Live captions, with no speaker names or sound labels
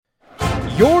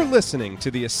You're listening to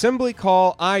the Assembly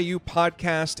Call IU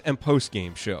podcast and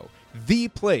postgame show, the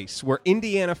place where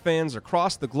Indiana fans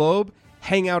across the globe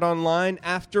hang out online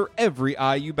after every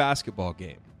IU basketball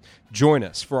game. Join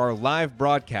us for our live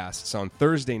broadcasts on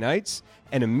Thursday nights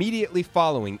and immediately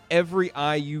following every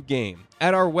IU game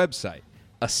at our website,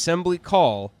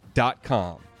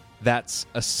 assemblycall.com. That's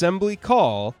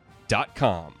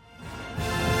assemblycall.com.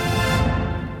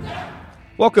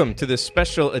 Welcome to this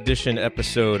special edition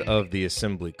episode of the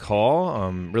Assembly Call.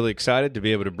 I'm really excited to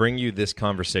be able to bring you this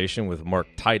conversation with Mark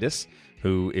Titus,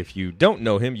 who, if you don't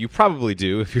know him, you probably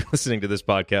do if you're listening to this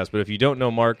podcast, but if you don't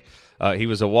know Mark, he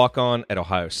was a walk-on at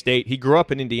Ohio State. He grew up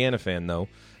an Indiana fan, though,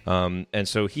 and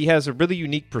so he has a really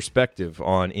unique perspective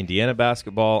on Indiana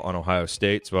basketball, on Ohio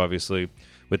State, so obviously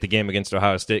with the game against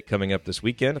Ohio State coming up this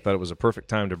weekend, I thought it was a perfect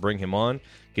time to bring him on,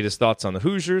 get his thoughts on the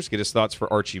Hoosiers, get his thoughts for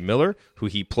Archie Miller, who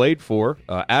he played for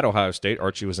at Ohio State.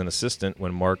 Archie was an assistant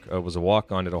when Mark was a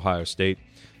walk-on at Ohio State.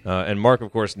 And Mark,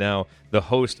 of course, now the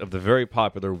host of the very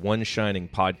popular One Shining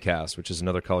podcast, which is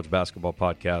another college basketball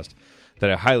podcast that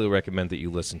I highly recommend that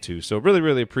you listen to. So really,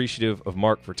 really appreciative of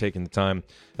Mark for taking the time.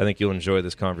 I think you'll enjoy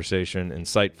this conversation,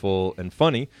 insightful and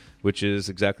funny, which is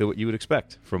exactly what you would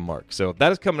expect from Mark. So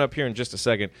that is coming up here in just a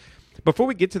second. Before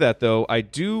we get to that, though, I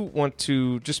do want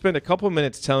to just spend a couple of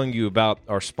minutes telling you about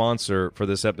our sponsor for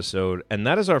this episode, and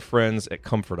that is our friends at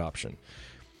Comfort Option.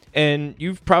 And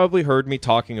you've probably heard me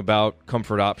talking about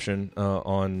Comfort Option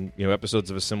on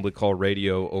episodes of Assembly Call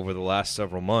Radio over the last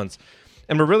several months.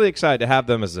 And we're really excited to have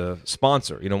them as a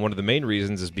sponsor. One of the main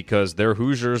reasons is because they're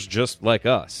Hoosiers just like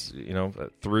us.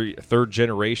 Third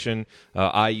generation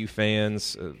IU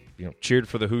fans, cheered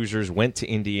for the Hoosiers, went to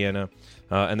Indiana,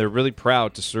 and they're really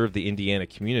proud to serve the Indiana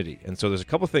community. And so there's a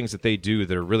couple things that they do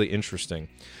that are really interesting.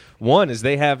 One is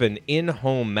they have an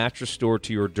in-home mattress store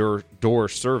to your door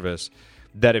service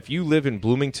that if you live in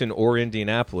Bloomington or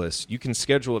Indianapolis, you can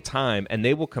schedule a time and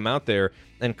they will come out there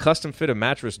and custom fit a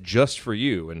mattress just for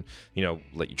you and,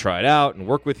 let you try it out and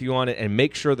work with you on it and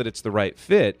make sure that it's the right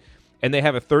fit. And they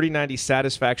have a 30-90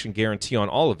 satisfaction guarantee on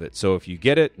all of it. So if you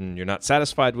get it and you're not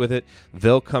satisfied with it,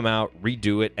 they'll come out,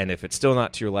 redo it, and if it's still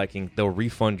not to your liking, they'll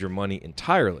refund your money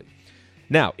entirely.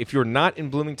 Now, if you're not in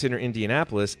Bloomington or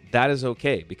Indianapolis, that is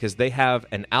okay because they have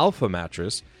an Alpha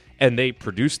mattress. And they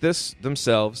produce this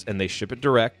themselves, and they ship it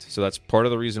direct. So that's part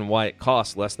of the reason why it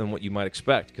costs less than what you might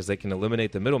expect, because they can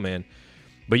eliminate the middleman.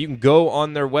 But you can go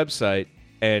on their website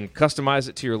and customize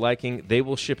it to your liking. They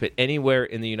will ship it anywhere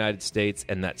in the United States,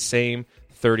 and that same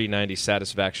 30-90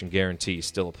 satisfaction guarantee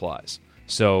still applies.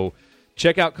 So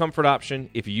check out Comfort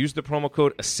Option. If you use the promo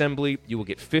code ASSEMBLY, you will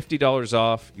get $50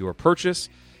 off your purchase.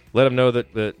 Let them know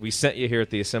that we sent you here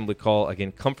at the Assembly Call.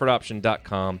 Again,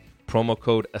 comfortoption.com, promo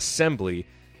code ASSEMBLY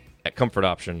at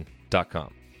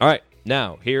comfortoption.com. All right,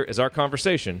 now here is our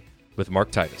conversation with Mark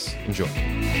Titus. Enjoy.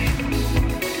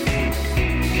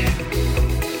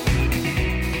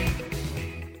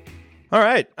 All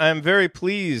right, I'm very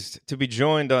pleased to be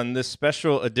joined on this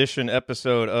special edition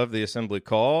episode of the Assembly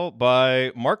Call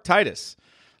by Mark Titus,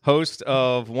 host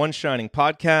of One Shining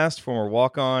podcast, former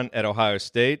walk-on at Ohio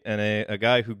State, and a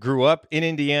guy who grew up in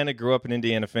Indiana, grew up an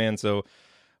Indiana fan, so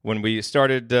when we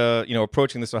started,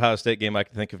 approaching this Ohio State game, I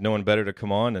could think of no one better to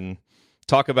come on and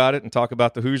talk about it and talk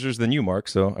about the Hoosiers than you, Mark.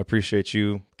 So I appreciate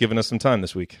you giving us some time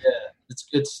this week. Yeah,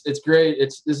 it's great.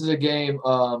 This is a game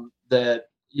that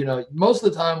most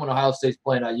of the time when Ohio State's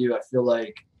playing IU, I feel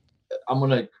like I'm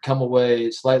gonna come away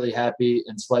slightly happy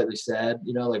and slightly sad.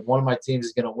 Like one of my teams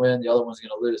is gonna win, the other one's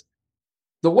gonna lose.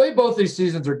 The way both these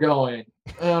seasons are going,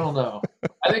 I don't know.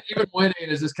 I think even winning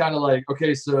is just kind of like,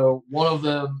 okay, so one of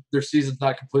them, their season's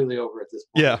not completely over at this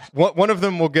point. Yeah, one of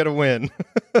them will get a win.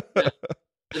 Yeah.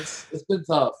 It's been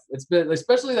tough. It's been,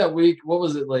 especially that week. What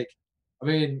was it like? I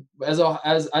mean, as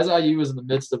IU was in the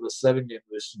midst of a 7-game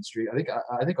losing streak, I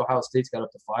think Ohio State's got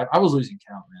up to 5. I was losing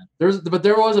count, man. But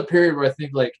there was a period where I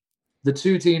think like the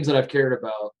two teams that I've cared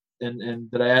about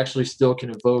and that I actually still can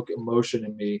evoke emotion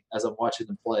in me as I'm watching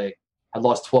them play, I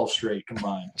lost 12 straight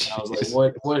combined. And I was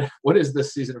like, what is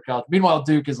this season of college? Meanwhile,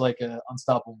 Duke is like an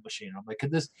unstoppable machine. I'm like,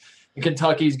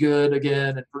 Kentucky's good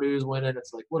again and Purdue's winning.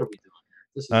 It's like, what are we doing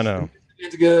here? I know.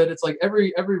 It's good. It's like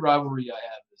every rivalry I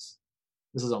have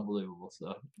this is unbelievable.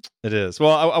 So it is.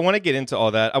 Well, I want to get into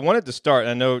all that. I wanted to start.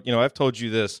 I know, I've told you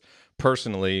this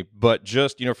personally, but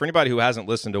just, for anybody who hasn't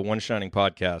listened to One Shining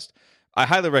podcast, I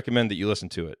highly recommend that you listen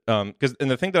to it. And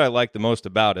the thing that I like the most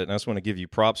about it, and I just want to give you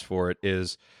props for it,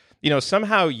 is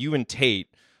somehow you and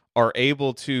Tate are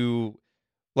able to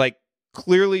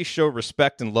clearly show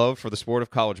respect and love for the sport of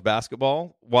college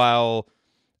basketball while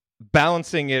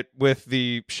balancing it with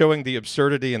the showing the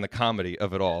absurdity and the comedy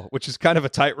of it all, which is kind of a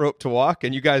tightrope to walk,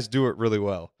 and you guys do it really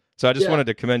well. So I just wanted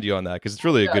to commend you on that because it's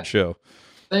really a good show.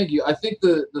 Thank you. I think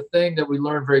the thing that we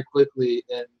learned very quickly,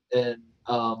 and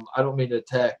I don't mean to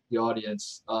attack the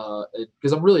audience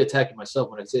because I'm really attacking myself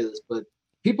when I say this, but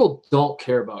people don't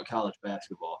care about college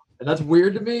basketball, and that's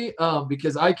weird to me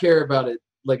because I care about it.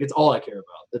 Like, it's all I care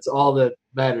about. It's all that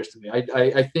matters to me.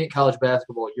 I think college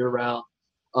basketball year round.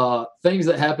 Things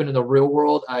that happen in the real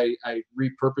world, I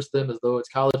repurpose them as though it's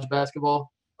college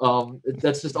basketball.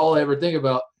 That's just all I ever think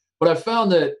about. But I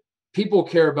found that people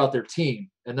care about their team,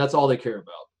 and that's all they care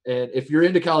about. And if you're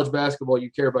into college basketball,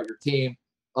 you care about your team.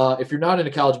 If you're not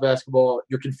into college basketball,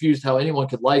 you're confused how anyone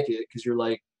could like it because you're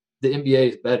like, the NBA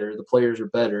is better, the players are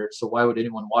better, so why would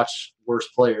anyone watch worse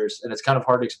players? And it's kind of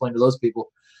hard to explain to those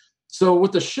people. So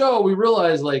with the show, we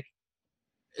realized, like,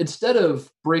 instead of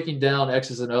breaking down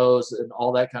X's and O's and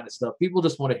all that kind of stuff, people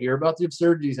just want to hear about the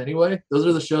absurdities anyway. Those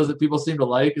are the shows that people seem to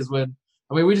like.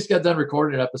 We just got done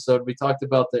recording an episode. We talked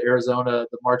about the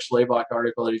Mark Schlabach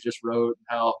article that he just wrote, and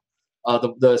how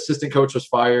the assistant coach was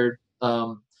fired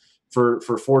for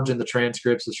forging the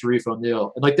transcripts of Sharif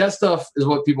O'Neal. And like, that stuff is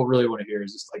what people really want to hear,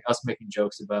 is just like us making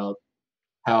jokes about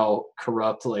how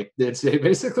corrupt like the NCAA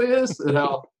basically is, and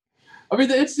how the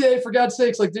NCAA, for God's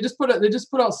sakes, like they just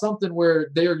put out something where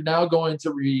they are now going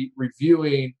to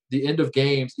reviewing the end of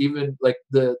games. Even like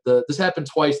this happened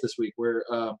twice this week, where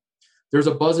there's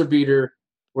a buzzer beater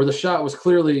where the shot was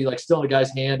clearly like still in the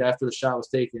guy's hand after the shot was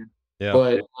taken,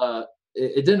 but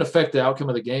it didn't affect the outcome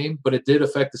of the game, but it did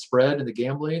affect the spread and the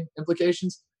gambling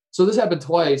implications. So this happened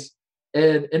twice.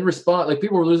 And in response, like,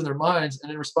 people were losing their minds. And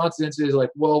in response, the NCAA is like,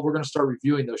 well, we're going to start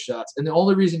reviewing those shots. And the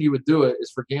only reason you would do it is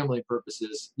for gambling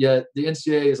purposes. Yet the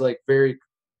NCAA is like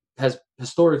has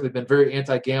historically been very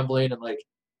anti-gambling. And like,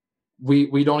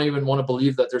 we don't even want to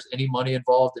believe that there's any money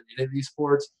involved in any of these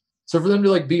sports. So for them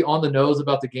to like be on the nose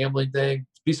about the gambling thing,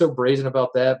 be so brazen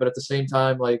about that, but at the same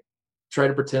time, like, try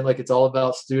to pretend like it's all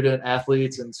about student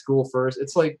athletes and school first.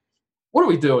 It's like, what are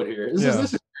we doing here? This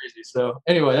is crazy. So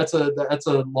anyway, that's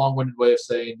a long-winded way of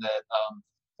saying that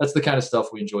that's the kind of stuff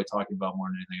we enjoy talking about more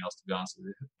than anything else, to be honest with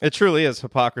you. It truly is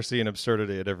hypocrisy and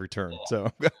absurdity at every turn. Yeah.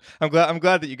 So I'm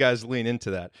glad that you guys lean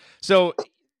into that. So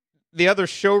the other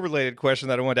show-related question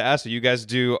that I wanted to ask you guys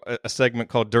do a segment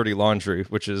called Dirty Laundry,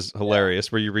 which is hilarious,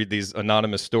 where you read these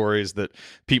anonymous stories that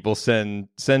people send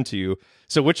to you.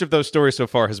 So which of those stories so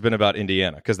far has been about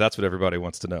Indiana? Because that's what everybody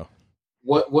wants to know.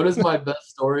 What is my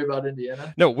best story about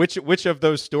Indiana? No, which of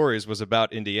those stories was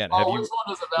about Indiana? Which one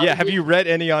was about Indiana? Have you read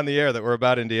any on the air that were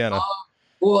about Indiana?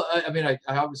 Well, I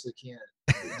obviously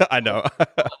can't. I know.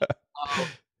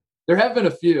 There have been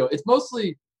a few. It's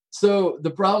mostly, so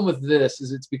the problem with this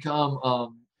is it's become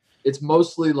it's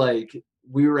mostly like,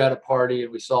 we were at a party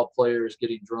and we saw players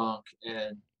getting drunk,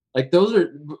 and like those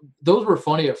were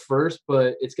funny at first,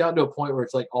 but it's gotten to a point where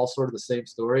it's like all sort of the same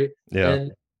story. Yeah.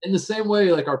 And in the same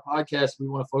way, like our podcast, we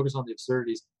want to focus on the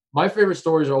absurdities. My favorite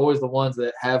stories are always the ones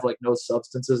that have like no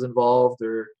substances involved,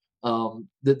 or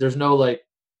that there's no like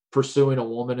pursuing a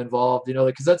woman involved,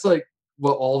 because that's like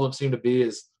what all of them seem to be.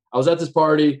 Is, I was at this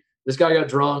party, this guy got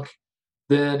drunk,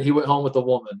 then he went home with a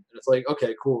woman, and it's like,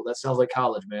 okay, cool, that sounds like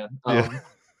college, man.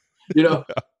 So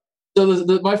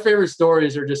my favorite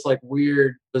stories are just like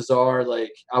weird, bizarre,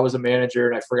 like, I was a manager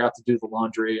and I forgot to do the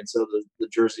laundry, and so the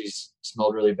jerseys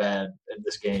smelled really bad in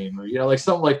this game, or like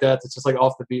something like that that's just like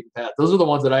off the beaten path. Those are the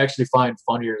ones that I actually find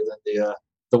funnier than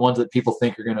the ones that people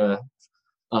think are gonna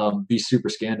be super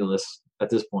scandalous at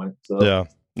this point. So yeah,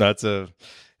 it's a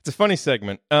funny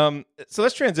segment. So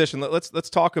let's transition. Let's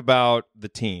talk about the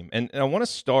team, and I want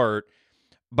to start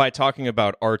by talking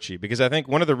about Archie, because I think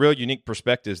one of the real unique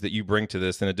perspectives that you bring to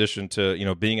this, in addition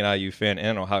to being an IU fan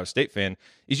and an Ohio State fan,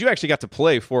 is you actually got to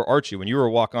play for Archie when you were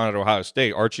a walk-on at Ohio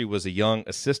State. Archie was a young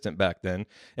assistant back then,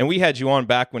 and we had you on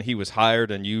back when he was hired,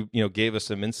 and you gave us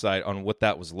some insight on what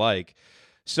that was like.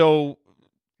 So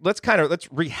let's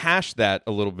rehash that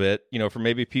a little bit, for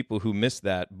maybe people who missed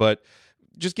that, but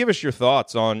just give us your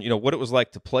thoughts on what it was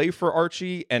like to play for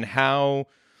Archie, and how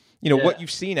what you've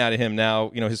seen out of him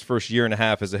now, his first year and a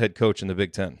half as a head coach in the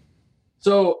Big Ten.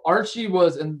 So Archie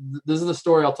was, and this is the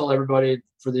story I'll tell everybody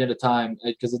for the end of time,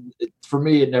 because for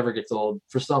me, it never gets old.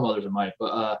 For some others, it might.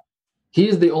 But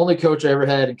he's the only coach I ever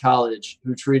had in college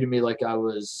who treated me like I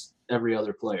was every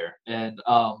other player. And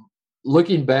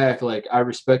looking back, like, I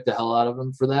respect the hell out of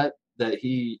him for that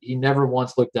he never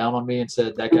once looked down on me and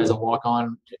said, that guy's a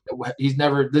walk-on.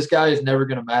 This guy is never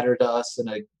going to matter to us in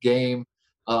a game.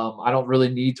 I don't really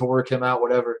need to work him out,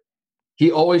 whatever.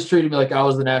 He always treated me like I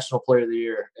was the national player of the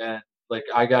year. And Like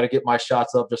I got to get my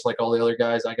shots up just like all the other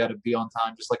guys. I got to be on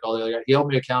time just like all the other guys. He held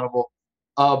me accountable.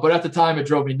 But at the time, it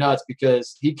drove me nuts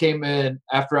because he came in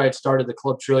after I had started the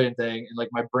Club Trillion thing, and like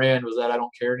my brand was that I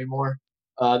don't care anymore.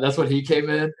 That's what he came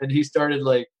in, and he started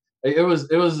like it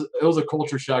was a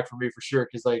culture shock for me for sure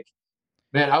because like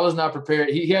man, I was not prepared.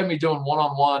 He had me doing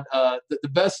one-on-one. The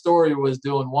best story was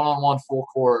doing one-on-one full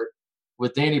court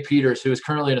with Danny Peters, who is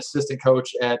currently an assistant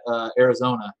coach at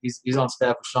Arizona. He's on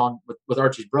staff with Sean with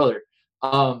Archie's brother.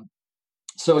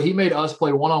 So he made us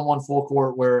play one-on-one full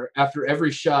court where after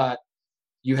every shot,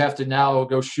 you have to now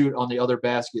go shoot on the other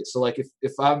basket. So like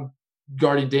if I'm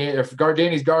guarding Dan, if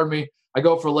Danny's guarding me, I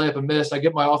go for a layup and miss. I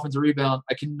get my offensive rebound.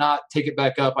 I cannot take it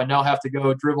back up. I now have to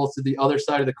go dribble to the other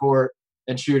side of the court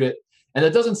and shoot it. And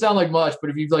that doesn't sound like much, but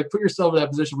if you like put yourself in that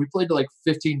position, we played to like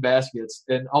 15 baskets,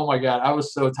 and oh my god, I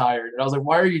was so tired. And I was like,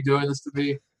 "Why are you doing this to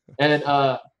me?" And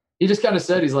he just kind of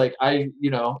said, "He's like,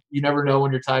 you never know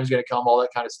when your time's going to come, all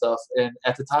that kind of stuff." And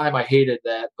at the time, I hated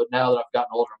that, but now that I've gotten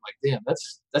older, I'm like, "Damn,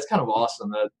 that's kind of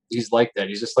awesome that he's like that.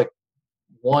 He's just like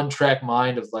one track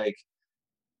mind of like,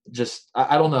 just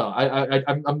I don't know. I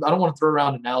don't want to throw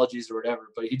around analogies or whatever,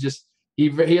 but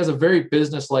he has a very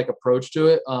business like approach to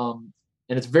it.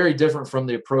 And it's very different from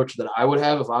the approach that I would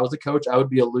have if I was a coach. I would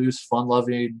be a loose,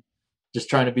 fun-loving, just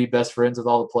trying to be best friends with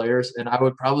all the players, and I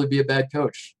would probably be a bad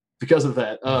coach because of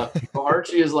that.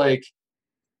 Archie is like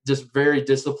just very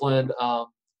disciplined,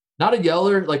 not a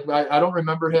yeller. Like I don't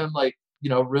remember him like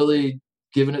really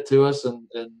giving it to us and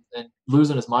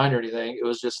losing his mind or anything. It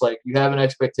was just like you have an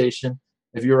expectation.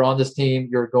 If you're on this team,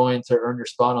 you're going to earn your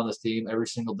spot on this team every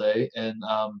single day, and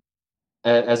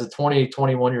as a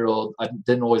 21-year-old, I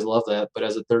didn't always love that, but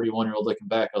as a 31-year-old looking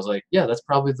back, I was like, yeah, that's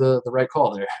probably the right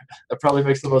call there. That probably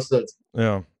makes the most sense.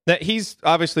 Yeah. That he's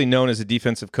obviously known as a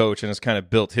defensive coach and has kind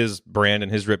of built his brand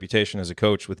and his reputation as a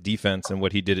coach with defense and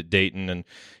what he did at Dayton, and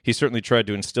he certainly tried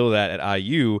to instill that at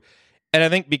IU. And I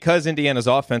think because Indiana's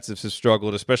offensives have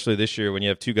struggled, especially this year when you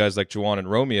have two guys like Juwan and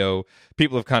Romeo,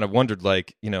 people have kind of wondered,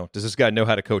 like, does this guy know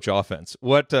how to coach offense?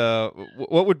 What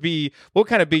would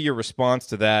kind of be your response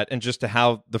to that, and just to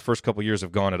how the first couple years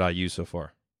have gone at IU so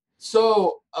far?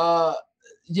 So,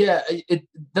 yeah,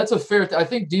 that's a fair. I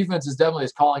think defense is definitely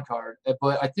his calling card,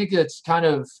 but I think it's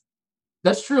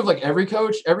that's true of like every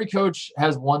coach. Every coach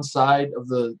has one side of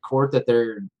the court that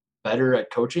they're better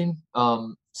at coaching.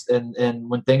 And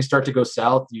when things start to go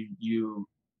south, you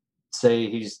say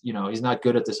he's not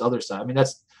good at this other side. I mean,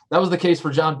 that was the case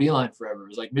for John Beilein forever. It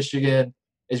was like Michigan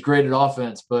is great at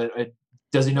offense, but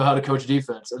does he know how to coach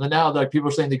defense? And then now like people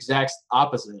are saying the exact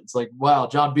opposite. It's like, wow,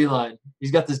 John Beilein,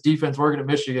 he's got this defense working at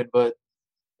Michigan, but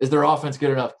is their offense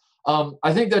good enough?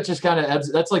 I think that just kind of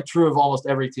ebbs. That's like true of almost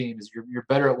every team. Is you're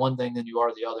better at one thing than you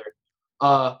are the other.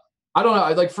 I don't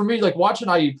know. Like for me, like watching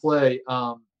IU play.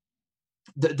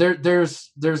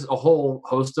 There's a whole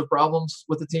host of problems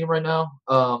with the team right now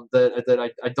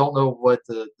that I don't know what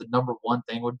the number one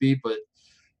thing would be, but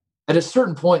at a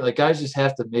certain point, like guys just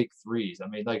have to make threes. I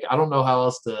mean, like I don't know how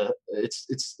else to.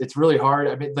 It's really hard.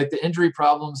 I mean, like the injury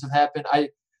problems have happened.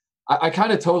 I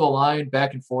kind of toe the line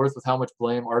back and forth with how much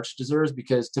blame Arch deserves,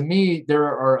 because to me there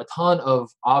are a ton of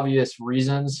obvious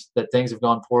reasons that things have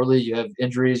gone poorly. You have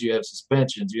injuries, you have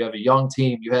suspensions, you have a young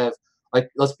team, you have. Like,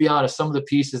 let's be honest, some of the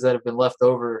pieces that have been left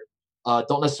over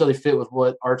don't necessarily fit with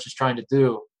what Arch is trying to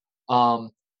do.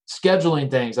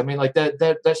 Scheduling things. I mean, like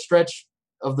that stretch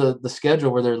of the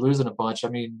schedule where they're losing a bunch. I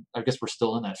mean, I guess we're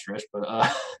still in that stretch, but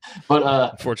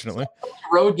unfortunately,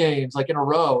 road games like in a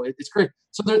row, it's great.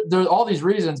 So there's all these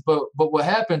reasons, but what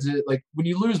happens is like when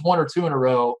you lose one or two in a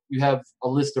row, you have a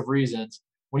list of reasons.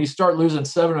 When you start losing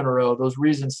 7 in a row, those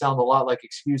reasons sound a lot like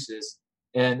excuses.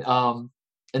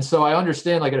 And so I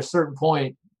understand, like at a certain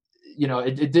point,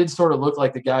 it did sort of look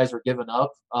like the guys were giving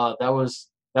up. That was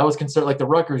considered like the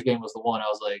Rutgers game was the one I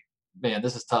was like, man,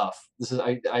 this is tough. This is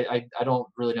I don't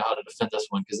really know how to defend this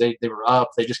one because they were up.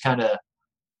 They just kind of,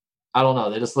 I don't know.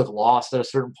 They just look lost at a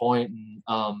certain point,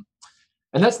 and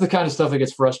that's the kind of stuff that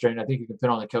gets frustrating. I think you can pin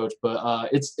on the coach, but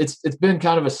it's been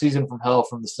kind of a season from hell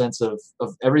from the sense of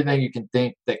everything you can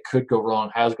think that could go wrong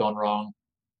has gone wrong.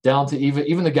 Down to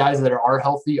even the guys that are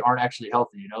healthy aren't actually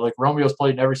healthy. Like Romeo's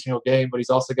played in every single game, but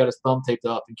he's also got his thumb taped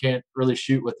up and can't really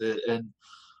shoot with it. And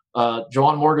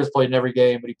Juwan Morgan's played in every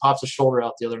game, but he pops his shoulder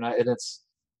out the other night, and it's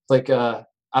like I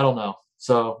don't know.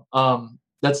 So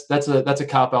that's a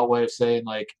cop out way of saying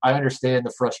like I understand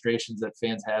the frustrations that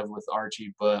fans have with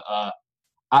Archie, but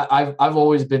I've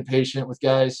always been patient with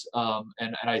guys,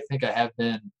 and I think I have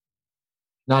been.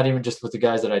 Not even just with the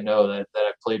guys that I know that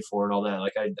I played for and all that.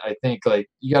 Like I think like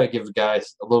you got to give the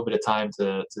guys a little bit of time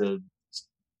to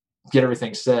get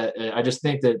everything set. I just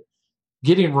think that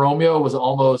getting Romeo was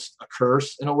almost a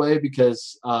curse in a way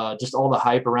because just all the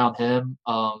hype around him.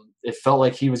 It felt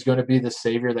like he was going to be the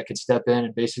savior that could step in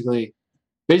and basically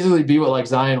be what like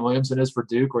Zion Williamson is for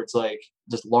Duke, where it's like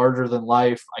just larger than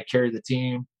life. I carry the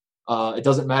team. It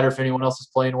doesn't matter if anyone else is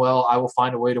playing well. I will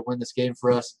find a way to win this game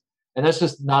for us. And that's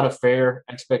just not a fair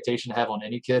expectation to have on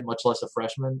any kid, much less a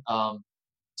freshman.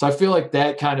 So I feel like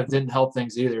that kind of didn't help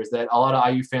things either. Is that a lot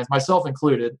of IU fans, myself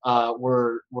included,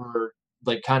 were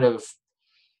like kind of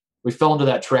we fell into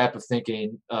that trap of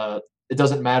thinking it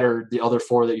doesn't matter the other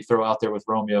four that you throw out there with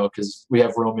Romeo because we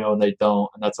have Romeo and they don't,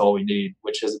 and that's all we need.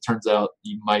 Which, as it turns out,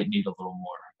 you might need a little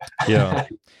more. Yeah.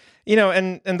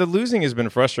 And the losing has been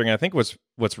frustrating. I think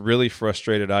what's really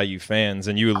frustrated IU fans,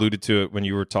 and you alluded to it when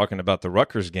you were talking about the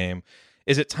Rutgers game,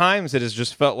 is at times it has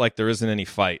just felt like there isn't any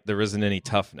fight, there isn't any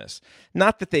toughness.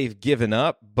 Not that they've given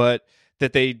up, but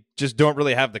that they just don't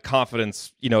really have the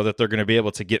confidence, that they're going to be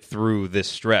able to get through this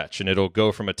stretch, and it'll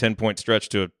go from a 10-point stretch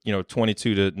to a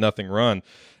 22-0 run.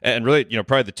 And really,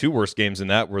 probably the two worst games in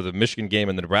that were the Michigan game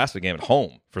and the Nebraska game at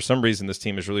home. For some reason, this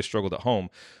team has really struggled at home.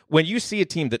 When you see a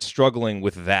team that's struggling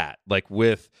with that, like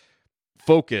with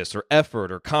focus or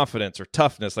effort or confidence or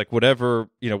toughness, like whatever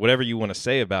you want to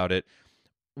say about it,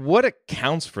 what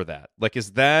accounts for that? Like,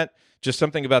 is that just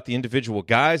something about the individual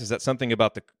guys? Is that something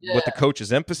about what the coach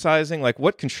is emphasizing? Like,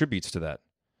 what contributes to that?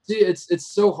 See,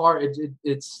 it's so hard.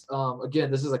 It's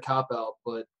again, this is a cop out,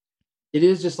 but it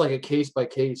is just like a case by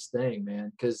case thing,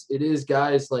 man. Because it is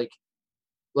guys like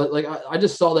I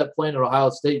just saw that playing at Ohio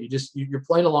State. You're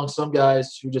playing along some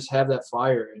guys who just have that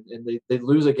fire, and they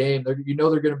lose a game. They're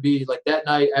going to be like that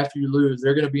night after you lose.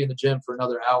 They're going to be in the gym for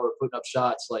another hour putting up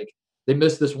shots. Like they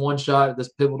missed this one shot at this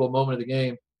pivotal moment of the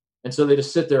game. And so they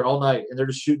just sit there all night and they're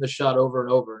just shooting the shot over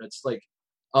and over. And it's like,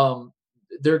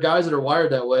 there are guys that are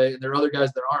wired that way and there are other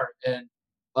guys that aren't.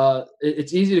 And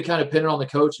it's easy to kind of pin it on the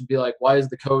coach and be like, why is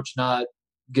the coach not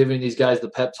giving these guys the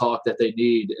pep talk that they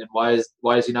need? And why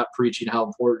is he not preaching how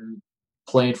important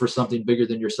playing for something bigger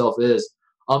than yourself is?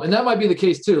 And that might be the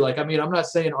case too. Like, I mean, I'm not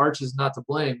saying Arch is not to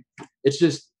blame. It's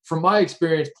just from my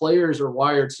experience, players are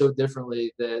wired so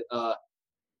differently that,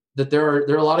 that there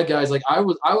are a lot of guys like I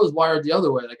was wired the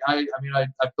other way. Like I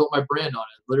built my brand on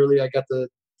it. Literally, I got the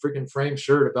freaking frame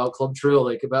shirt about Club Trill,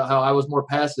 like about how I was more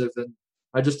passive, and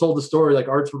I just told the story like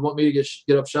Arch would want me to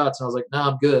get up shots, and I was like, nah,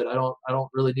 I'm good. I don't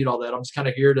really need all that. I'm just kind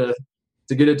of here to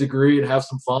get a degree and have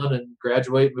some fun and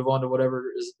graduate, move on to whatever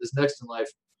is next in life.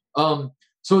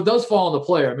 So it does fall on the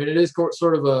player. I mean, it is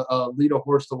sort of a lead a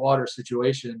horse to water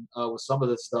situation with some of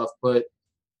this stuff, but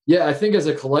yeah, I think as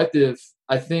a collective,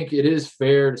 I think it is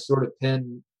fair to sort of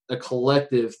pin a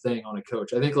collective thing on a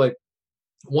coach. I think like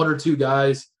one or two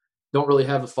guys don't really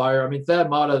have the fire. I mean, Thad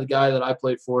Matta, the guy that I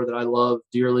played for that I love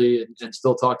dearly and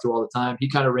still talk to all the time, he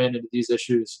kind of ran into these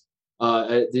issues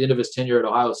at the end of his tenure at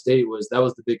Ohio State. That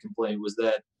was the big complaint, was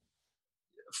that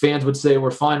fans would say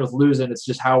we're fine with losing. It's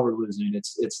just how we're losing.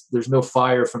 It's there's no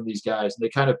fire from these guys. And they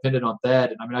kind of pinned it on Thad.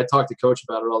 And I mean, I talk to Coach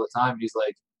about it all the time. And he's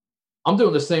like, I'm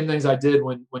doing the same things I did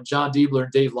when John Diebler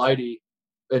and Dave Leidy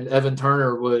and Evan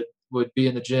Turner would be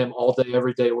in the gym all day,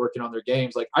 every day, working on their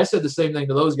games. Like I said the same thing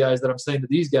to those guys that I'm saying to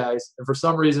these guys. And for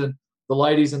some reason, the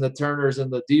Leidys and the Turners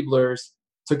and the Dieblers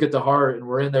took it to heart and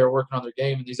were in there working on their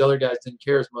game. And these other guys didn't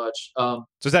care as much. So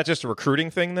is that just a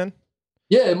recruiting thing then?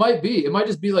 Yeah, it might be. It might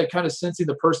just be like kind of sensing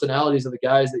the personalities of the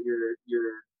guys that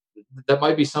that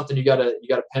might be something you gotta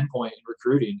pinpoint in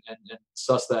recruiting and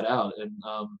suss that out. And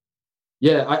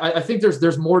yeah, I think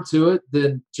there's more to it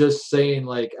than just saying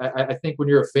like I think when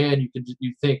you're a fan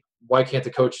you think why can't the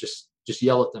coach just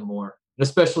yell at them more, and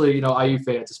especially IU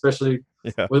fans, especially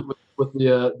with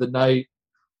the Knight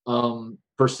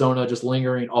persona just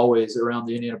lingering always around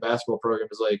the Indiana basketball program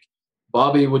is like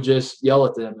Bobby would just yell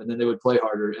at them and then they would play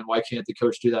harder, and why can't the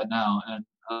coach do that now? And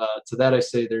to that I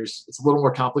say it's a little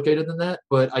more complicated than that,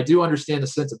 but I do understand the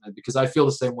sentiment because I feel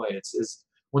the same way. It's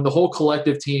when the whole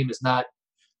collective team is not.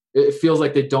 It feels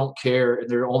like they don't care and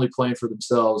they're only playing for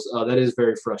themselves. That is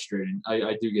very frustrating.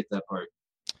 I do get that part.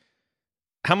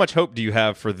 How much hope do you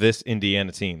have for this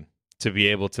Indiana team to be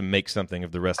able to make something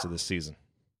of the rest of this season?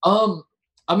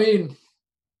 I mean,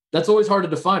 that's always hard to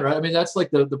define, right? I mean, that's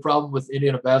like the problem with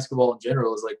Indiana basketball in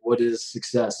general is like, what does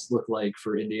success look like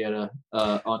for Indiana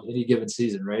on any given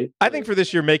season, right? I think for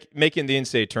this year, making the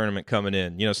NCAA tournament coming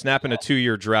in, snapping a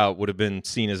 2-year drought would have been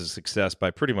seen as a success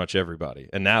by pretty much everybody.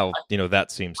 And now,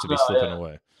 that seems to be slipping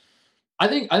away. I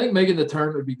think making the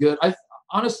tournament would be good.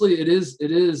 Honestly, it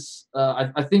is.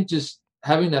 I think just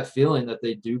having that feeling that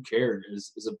they do care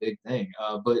is a big thing.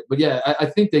 But yeah, I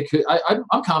think they could. I'm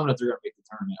confident they're going to make the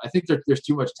tournament. I think there's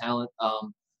too much talent.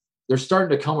 They're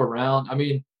starting to come around. I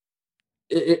mean,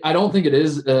 I don't think it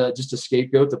is just a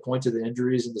scapegoat to point to the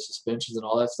injuries and the suspensions and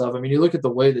all that stuff. I mean, you look at the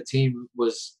way the team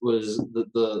was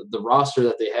the roster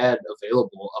that they had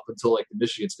available up until like the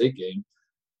Michigan State game.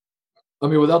 I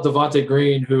mean, without Devontae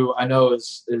Green, who I know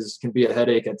is can be a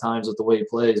headache at times with the way he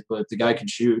plays, but the guy can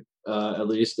shoot at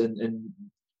least and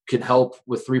can help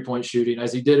with 3-point shooting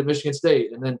as he did at Michigan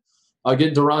State. And then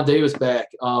getting Deron Davis back,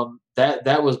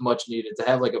 that was much needed to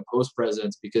have like a post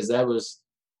presence because that was.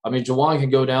 I mean, Jawan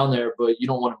can go down there, but you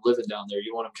don't want him living down there.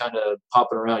 You want him kind of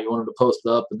popping around. You want him to post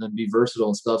up and then be versatile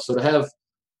and stuff. So to have,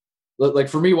 like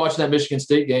for me watching that Michigan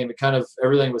State game, it kind of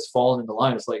everything was falling into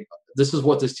line. It's like this is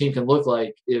what this team can look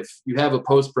like if you have a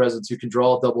post presence who can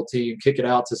draw a double team, kick it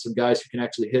out to some guys who can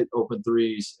actually hit open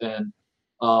threes, and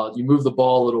you move the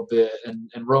ball a little bit. And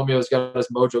Romeo's got his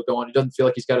mojo going. He doesn't feel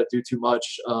like he's got to do too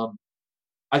much.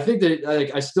 I think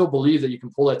that I still believe that you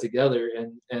can pull that together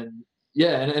and.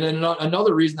 Yeah, and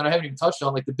another reason that I haven't even touched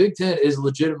on, like the Big Ten is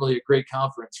legitimately a great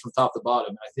conference from top to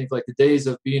bottom. I think like the days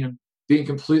of being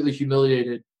completely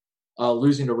humiliated,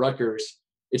 losing to Rutgers,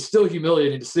 it's still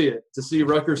humiliating to see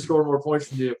Rutgers score more points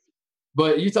from you.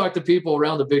 But you talk to people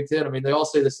around the Big Ten, I mean, they all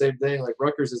say the same thing. Like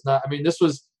Rutgers is not. I mean, this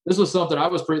was something I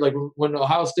was pretty like when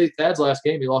Ohio State Thad's last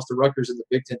game, he lost to Rutgers in the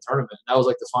Big Ten tournament. That was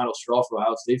like the final straw for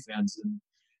Ohio State fans.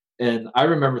 And I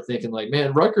remember thinking, like,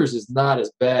 man, Rutgers is not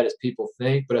as bad as people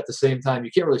think. But at the same time, you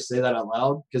can't really say that out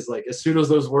loud because, like, as soon as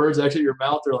those words exit your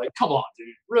mouth, they're like, come on, dude,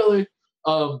 really?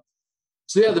 So,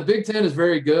 yeah, the Big Ten is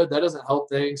very good. That doesn't help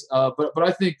things. But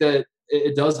I think that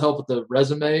it does help with the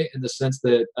resume in the sense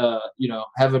that,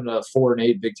 having a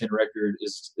 4-8 Big Ten record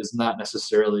is not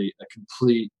necessarily a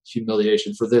complete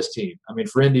humiliation for this team. I mean,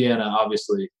 for Indiana,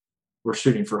 obviously, we're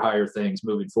shooting for higher things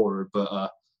moving forward.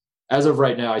 But as of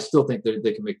right now, I still think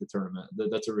they can make the tournament.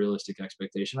 That's a realistic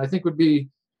expectation. I think would be,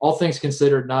 all things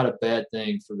considered, not a bad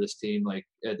thing for this team. Like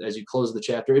as you close the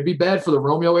chapter, it'd be bad for the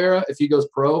Romeo era if he goes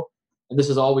pro, and this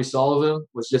is all we saw of him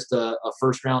was just a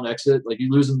first round exit. Like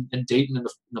you lose him in Dayton in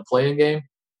the play-in game.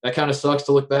 That kind of sucks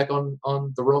to look back on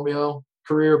the Romeo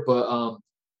career, but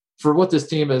for what this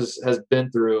team has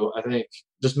been through, I think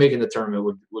just making the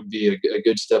tournament would be a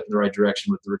good step in the right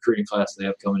direction with the recruiting class they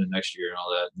have coming in next year and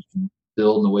all that. You can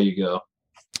build in the way you go.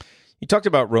 You talked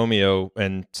about Romeo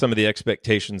and some of the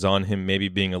expectations on him maybe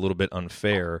being a little bit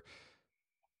unfair.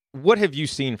 What have you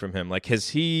seen from him? Like, has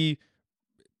he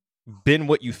been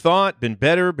what you thought, been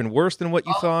better, been worse than what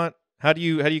you thought? How do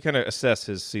you kind of assess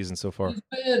his season so far? He's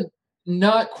been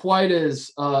not quite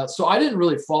as so I didn't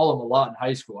really follow him a lot in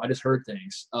high school. I just heard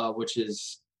things, which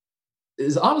is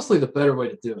honestly the better way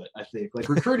to do it, I think. Like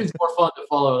recruiting is more fun to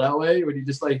follow that way when you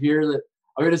just like hear that.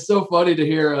 I mean, it's so funny to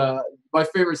hear. My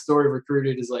favorite story of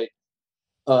recruiting is like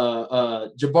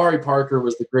Jabari Parker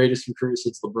was the greatest recruit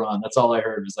since LeBron. That's all I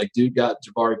heard. It's like, dude got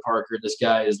Jabari Parker. This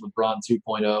guy is LeBron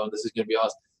 2.0, and this is going to be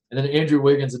awesome. And then Andrew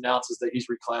Wiggins announces that he's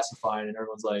reclassifying, and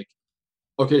everyone's like,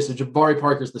 okay, so Jabari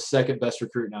Parker is the second best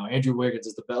recruit now. Andrew Wiggins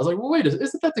is the best. I was like, well, wait,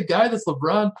 isn't that the guy that's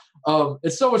LeBron?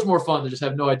 It's so much more fun to just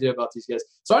have no idea about these guys.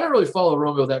 So I didn't really follow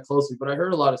Romeo that closely, but I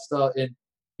heard a lot of stuff, and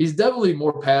he's definitely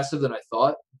more passive than I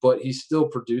thought, but he's still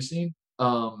producing.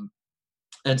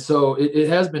 And so it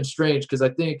has been strange because I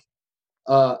think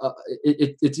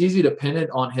it's easy to pin it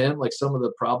on him, like some of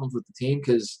the problems with the team,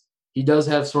 because he does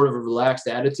have sort of a relaxed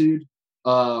attitude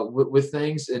with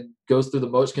things and goes through the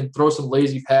most, can throw some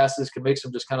lazy passes, can make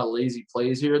some just kind of lazy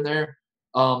plays here and there.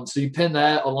 So you pin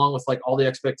that along with like all the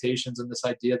expectations and this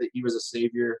idea that he was a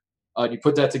savior. You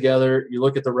put that together, you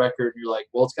look at the record, and you're like,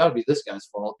 well, it's got to be this guy's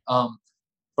fault.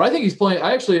 But I think he's playing.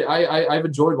 I've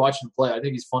enjoyed watching him play. I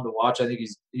think he's fun to watch. I think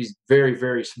he's very,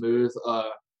 very smooth.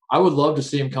 I would love to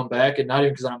see him come back, and not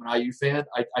even because I'm an IU fan.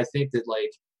 I think that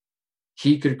like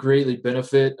he could greatly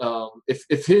benefit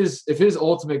if his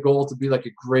ultimate goal to be like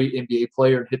a great NBA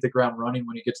player and hit the ground running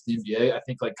when he gets to the NBA. I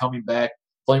think like coming back,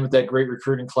 playing with that great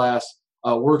recruiting class,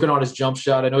 working on his jump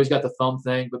shot. I know he's got the thumb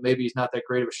thing, but maybe he's not that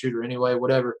great of a shooter anyway.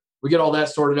 Whatever. We get all that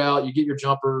sorted out. You get your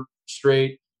jumper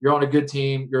straight. You're on a good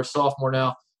team. You're a sophomore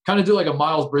now. Kind of do like a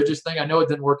Miles Bridges thing. I know it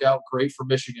didn't work out great for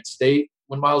Michigan State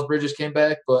when Miles Bridges came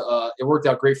back, but it worked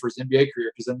out great for his NBA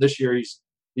career because then this year he's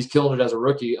killing it as a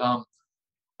rookie.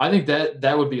 I think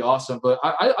that would be awesome. But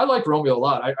I like Romeo a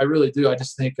lot. I really do. I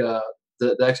just think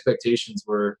the expectations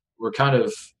were kind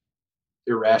of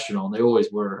irrational, and they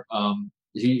always were.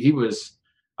 He was.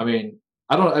 I mean,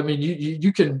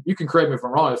 you can correct me if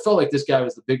I'm wrong. It felt like this guy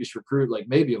was the biggest recruit, like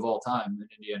maybe of all time in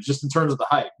Indiana, just in terms of the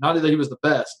hype. Not that he was the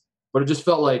best, but it just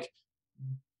felt like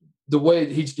the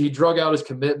way he drug out his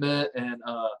commitment, and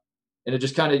it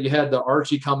just kind of, you had the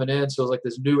Archie coming in, so it was like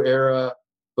this new era.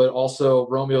 But also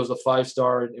Romeo's a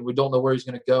 5-star, and we don't know where he's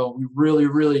going to go. We really,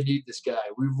 really need this guy.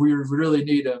 We really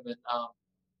need him, and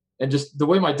And just the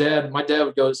way my dad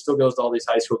would go, still goes to all these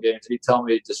high school games. And he'd tell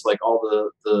me just like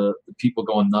all the people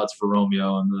going nuts for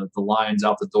Romeo and the lines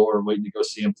out the door waiting to go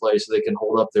see him play so they can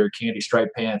hold up their candy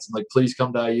striped pants and like, please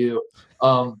come to IU.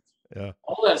 Yeah.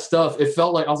 All that stuff. It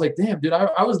felt like I was like, damn, dude,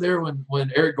 I was there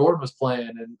when Eric Gordon was playing,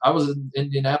 and I was in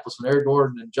Indianapolis when Eric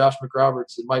Gordon and Josh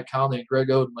McRoberts and Mike Conley and Greg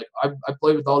Oden. Like I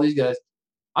played with all these guys.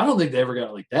 I don't think they ever got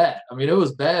it like that. I mean, it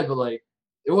was bad, but like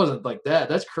it wasn't like that.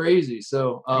 That's crazy.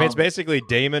 So I mean, it's basically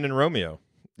Damon and Romeo.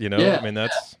 You know, yeah, I mean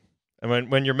that's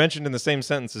when you're mentioned in the same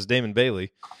sentence as Damon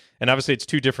Bailey, and obviously it's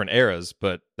two different eras,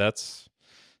 but it's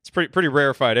pretty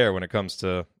rarefied air when it comes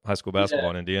to high school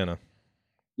basketball in Indiana.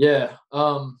 Yeah.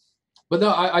 But no,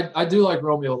 I do like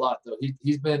Romeo a lot though.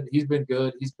 He's been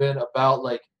good. He's been about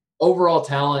like overall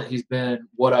talent. He's been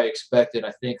what I expected.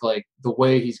 I think like the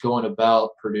way he's going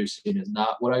about producing is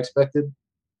not what I expected.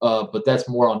 But that's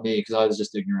more on me because I was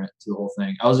just ignorant to the whole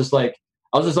thing. I was just like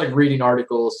reading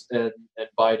articles and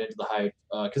buying into the hype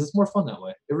because it's more fun that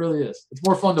way. It really is. It's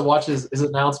more fun to watch his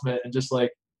announcement and just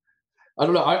like I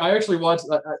don't know. I actually watched.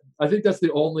 I think that's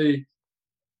the only.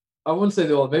 I wouldn't say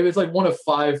the only. Maybe it's like one of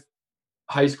 5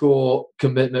 high school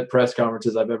commitment press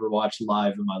conferences I've ever watched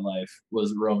live in my life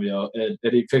was Romeo, and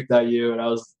he picked IU, and I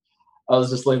was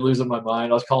just like losing my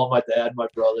mind. I was calling my dad, my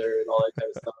brother, and all that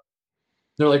kind of stuff.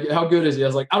 They're like, "How good is he?" I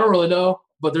was like, "I don't really know,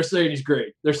 but they're saying he's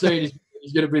great. They're saying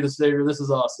he's going to be the savior. This is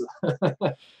awesome."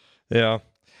 Yeah.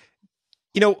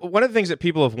 You know, one of the things that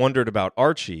people have wondered about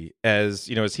Archie as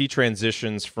he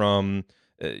transitions from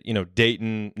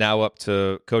Dayton now up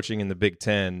to coaching in the Big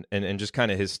Ten and just kind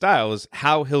of his style is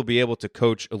how he'll be able to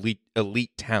coach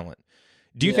elite talent.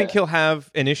 Do you think he'll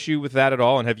have an issue with that at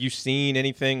all? And have you seen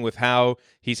anything with how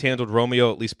he's handled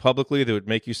Romeo, at least publicly, that would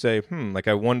make you say, like,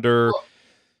 I wonder. Well,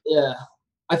 yeah.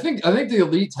 I think the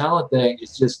elite talent thing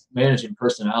is just managing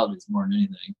personalities more than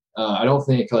anything. I don't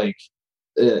think like,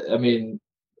 I mean,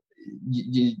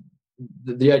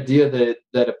 the idea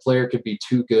that a player could be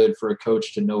too good for a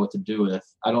coach to know what to do with,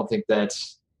 I don't think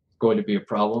that's going to be a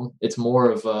problem. It's more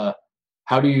of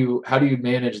how do you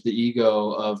manage the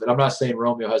ego of, and I'm not saying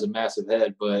Romeo has a massive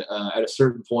head, but at a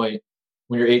certain point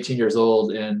when you're 18 years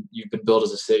old and you've been billed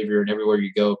as a savior and everywhere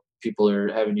you go, people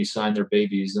are having you sign their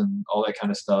babies and all that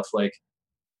kind of stuff. Like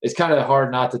it's kind of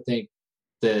hard not to think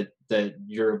that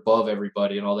you're above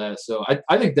everybody and all that. So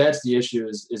I think that's the issue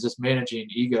is just managing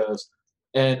egos.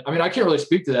 And I mean, I can't really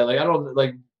speak to that. Like, I don't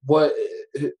like what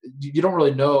you don't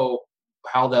really know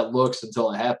how that looks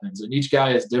until it happens. And each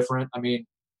guy is different. I mean,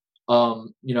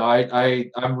 I'm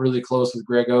really close with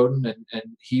Greg Oden and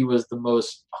he was the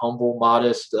most humble,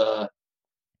 modest,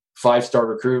 5-star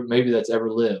recruit maybe that's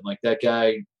ever lived. Like that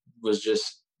guy was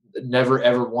just never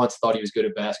ever once thought he was good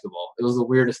at basketball. It was the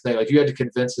weirdest thing. Like you had to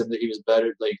convince him that he was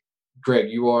better. Like, Greg,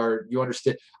 you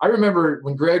understand. I remember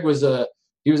when Greg was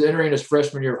he was entering his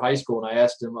freshman year of high school, and I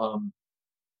asked him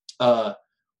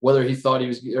whether he thought he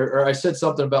was, or I said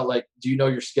something about like, do you know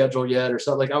your schedule yet, or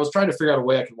something. Like I was trying to figure out a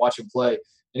way I could watch him play.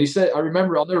 And he said, I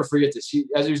remember, I'll never forget this.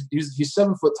 He's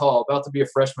 7 foot tall, about to be a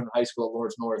freshman in high school at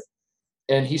Lawrence North,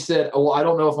 and he said, "Oh, well, I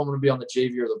don't know if I'm going to be on the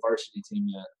JV or the varsity team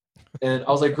yet." And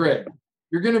I was like, "Greg,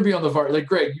 you're going to be on the varsity. Like,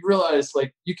 Greg, you realize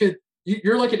like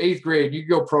you're like in 8th grade. You could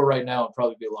go pro right now and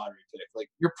probably be a lottery pick. Like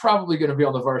you're probably going to be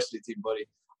on the varsity team, buddy."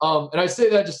 And I say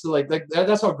that just to like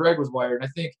that's how Greg was wired. And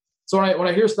I think so when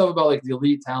I hear stuff about like the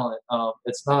elite talent,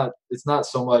 it's not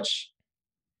so much,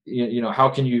 how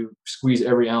can you squeeze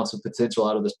every ounce of potential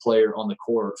out of this player on the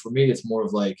court? For me, it's more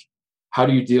of like, how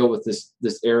do you deal with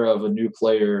this era of a new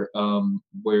player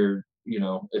where,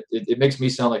 it makes me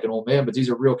sound like an old man, but these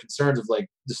are real concerns of like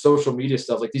the social media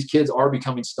stuff. Like these kids are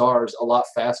becoming stars a lot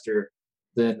faster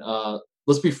than,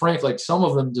 let's be frank, like some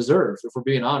of them deserve, if we're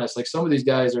being honest. Like some of these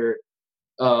guys are,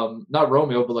 not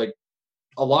Romeo, but like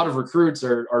a lot of recruits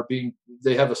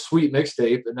they have a sweet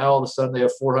mixtape and now all of a sudden they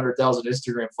have 400,000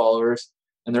 Instagram followers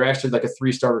and they're actually like a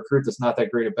 3-star recruit that's not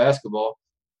that great at basketball.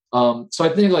 So I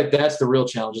think like that's the real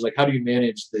challenge is like, how do you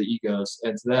manage the egos?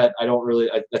 And to that,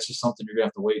 that's just something you're gonna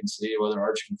have to wait and see whether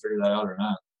Archie can figure that out or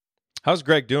not. How's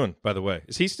Greg doing, by the way?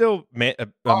 Is he still a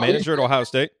manager at Ohio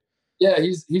State? Yeah,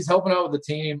 he's helping out with the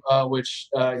team, which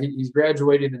he's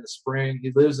graduating in the spring.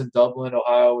 He lives in Dublin,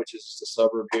 Ohio, which is just a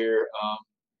suburb here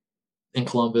in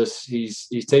Columbus. He's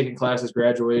taking classes,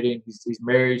 graduating. He's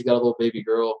married. He's got a little baby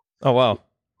girl. Oh wow!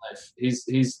 He's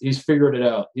figured it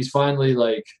out. He's finally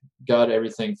like got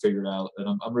everything figured out,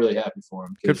 and I'm really happy for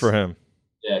him. Good for him.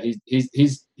 Yeah,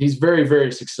 he's very,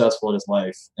 very successful in his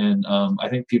life, and I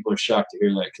think people are shocked to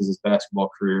hear that because his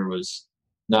basketball career was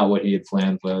not what he had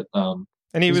planned, but.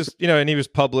 And he was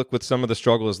public with some of the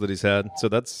struggles that he's had, so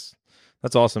that's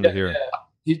awesome to hear.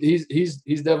 Yeah. He's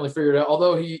definitely figured it out.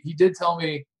 Although he did tell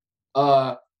me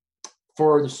uh,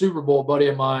 for the Super Bowl, a buddy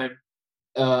of mine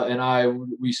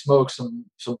we smoked some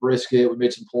brisket. We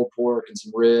made some pulled pork and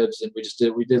some ribs, and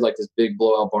we did like this big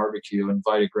blowout barbecue.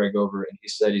 Invited Greg over, and he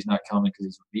said he's not coming because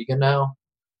he's a vegan now.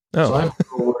 Oh. So I'm a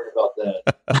little worried about that.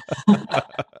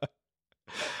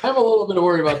 I'm a little bit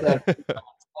worried about that.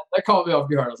 That caught me off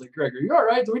guard. I was like, Greg, are you all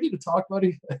right? Do we need to talk,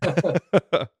 buddy?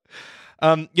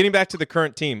 Getting back to the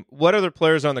current team, what other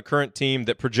players on the current team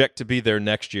that project to be there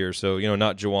next year? So,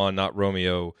 not Juwan, not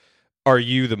Romeo, are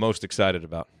you the most excited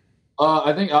about?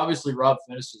 I think obviously Rob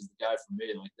Finnis is the guy for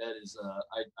me. Like that is,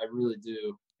 I really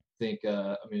do think.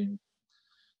 I mean,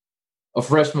 a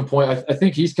freshman point. I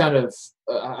think he's kind of.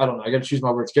 I don't know. I got to choose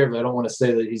my words carefully. I don't want to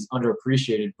say that he's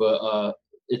underappreciated, but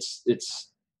it's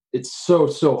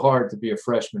so hard to be a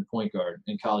freshman point guard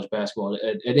in college basketball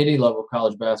at any level of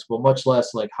college basketball, much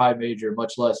less like high major,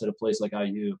 much less at a place like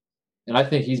IU. And I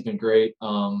think he's been great.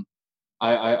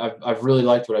 I've really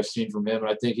liked what I've seen from him, and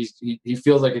I think he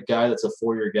feels like a guy that's a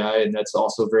 4-year guy, and that's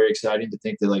also very exciting to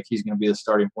think that like he's going to be the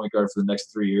starting point guard for the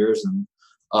next 3 years, and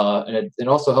it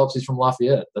also helps he's from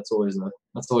Lafayette. That's always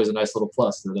a nice little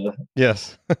plus. That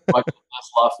yes, my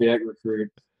best Lafayette recruit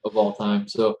of all time.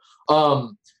 So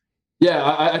yeah,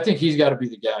 I think he's got to be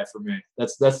the guy for me.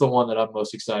 That's the one that I'm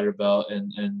most excited about,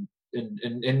 and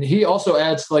he also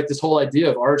adds like this whole idea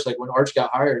of Arch. Like when Arch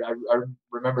got hired, I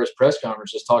remember his press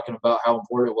conference just talking about how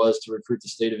important it was to recruit the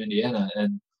state of Indiana.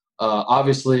 And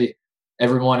obviously,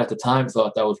 everyone at the time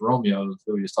thought that was Romeo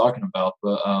who he was talking about.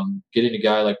 But getting a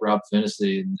guy like Rob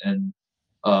Finney and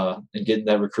getting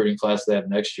that recruiting class they have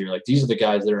next year, like these are the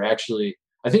guys that are actually.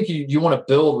 I think you want to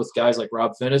build with guys like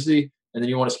Rob Finney, and then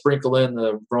you want to sprinkle in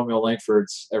the Romeo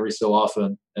Langfords every so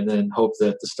often, and then hope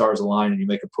that the stars align and you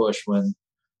make a push when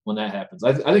that happens.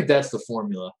 I think that's the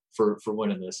formula for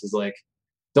winning this. Is like,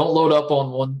 don't load up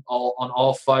on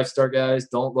all 5-star guys.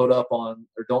 Don't load up on,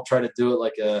 or don't try to do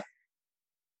it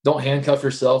don't handcuff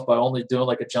yourself by only doing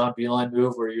like a John Beeline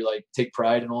move where you like take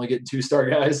pride in only getting 2-star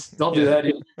guys. Don't do that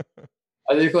either.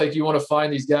 I think like you want to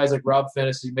find these guys like Rob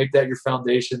Finney, make that your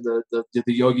foundation, the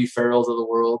Yogi Ferrells of the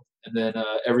world, and then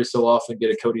every so often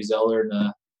get a Cody Zeller and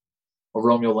a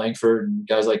Romeo Langford and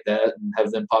guys like that, and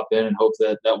have them pop in and hope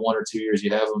that 1 or 2 years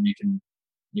you have them,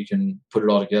 you can put it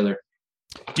all together.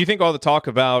 Do you think all the talk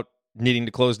about needing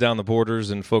to close down the borders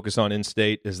and focus on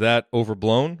in-state, is that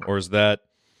overblown, or is that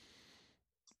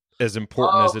as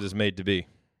important as it is made to be?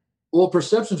 Well,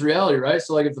 perception's reality, right?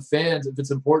 So, like, if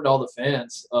it's important to all the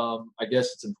fans, I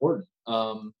guess it's important.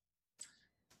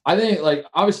 I think, like,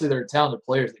 obviously there are talented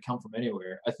players that come from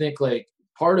anywhere. I think, like,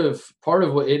 part of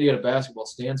what Indiana basketball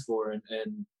stands for,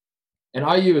 and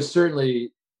IU is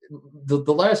certainly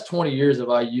the last 20 years of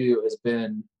IU has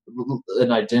been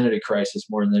an identity crisis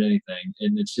more than anything,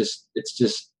 and it's just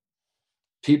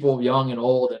people young and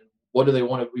old, and what do they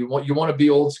want to? You want to be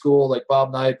old school like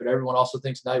Bob Knight, but everyone also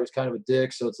thinks Knight was kind of a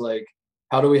dick. So it's like,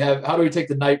 how do we take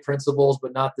the Knight principles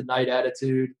but not the Knight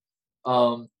attitude?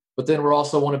 But then we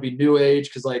also want to be new age,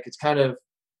 because like it's kind of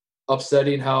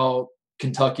upsetting how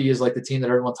Kentucky is like the team that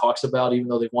everyone talks about, even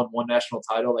though they've won one national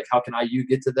title. Like, how can IU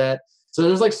get to that? So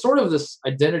there's like sort of this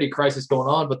identity crisis going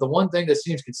on. But the one thing that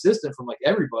seems consistent from like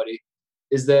everybody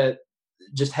is that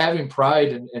just having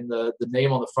pride in the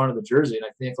name on the front of the jersey. And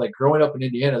I think like growing up in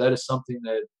Indiana, that is something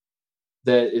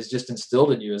that is just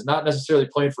instilled in you. Is not necessarily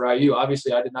playing for IU.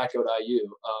 Obviously, I did not go to IU,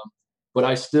 but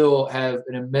I still have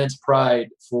an immense pride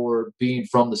for being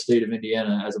from the state of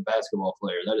Indiana as a basketball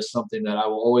player. That is something that I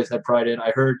will always have pride in. I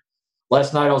heard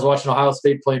last night I was watching Ohio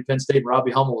State playing Penn State, and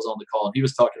Robbie Hummel was on the call, and he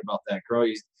was talking about that.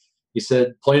 He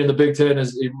said playing in the Big Ten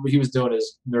he was doing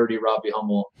his nerdy Robbie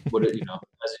Hummel,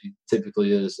 as he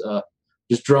typically is.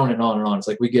 Just droning on and on. It's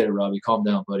like, we get it, Robbie. Calm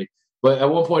down, buddy. But at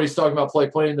one point, he's talking about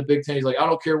playing in the Big Ten. He's like, I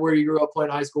don't care where you grew up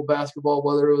playing high school basketball,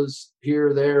 whether it was here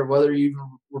or there, whether you even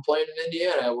were playing in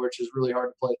Indiana, which is really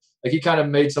hard to play. Like, he kind of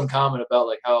made some comment about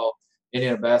like how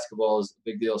Indiana basketball is a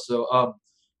big deal. So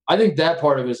I think that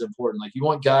part of it is important. Like, you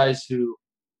want guys who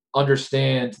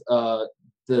understand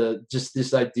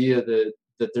this idea that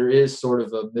there is sort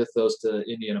of a mythos to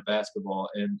Indiana basketball,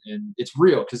 and it's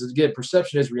real, because again,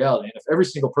 perception is reality. And if every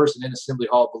single person in Assembly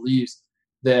Hall believes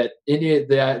that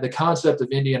the concept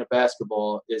of Indiana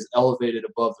basketball is elevated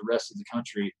above the rest of the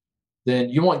country, then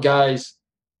you want guys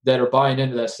that are buying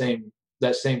into that same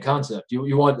concept.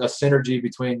 You want a synergy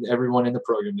between everyone in the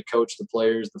program, the coach, the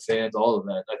players, the fans, all of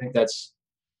that. I think that's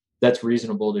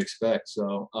reasonable to expect.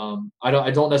 So I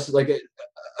don't necessarily like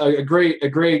a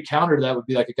great counter to that would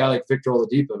be like a guy like Victor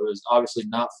Oladipo, who is obviously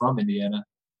not from Indiana,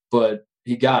 but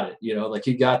he got it. Like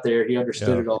he got there, he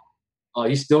understood it all.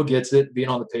 He still gets it being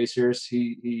on the Pacers.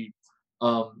 That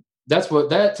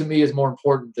to me is more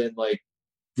important than like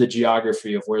the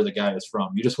geography of where the guy is from.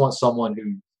 You just want someone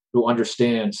who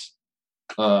understands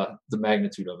the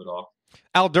magnitude of it all.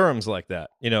 Al Durham's like that,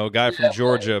 a guy from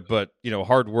Georgia, but,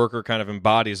 hard worker, kind of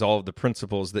embodies all of the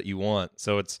principles that you want.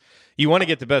 So you want to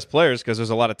get the best players because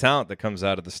there's a lot of talent that comes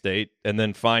out of the state, and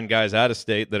then find guys out of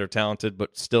state that are talented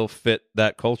but still fit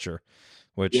that culture,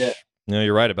 which,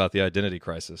 you're right about the identity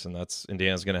crisis, and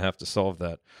Indiana's going to have to solve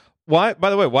that. By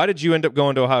the way, why did you end up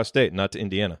going to Ohio State, not to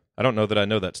Indiana? I don't know that I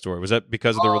know that story. Was that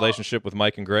because of the relationship with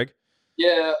Mike and Greg?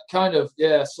 Yeah, kind of.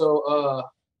 Yeah. So,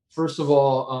 first of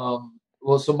all,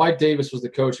 so Mike Davis was the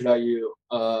coach at IU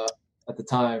at the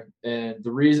time, and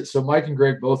the reason, so Mike and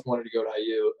Greg both wanted to go to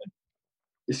IU.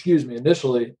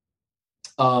 Initially,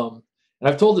 and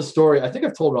I've told this story. I think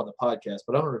I've told it on the podcast,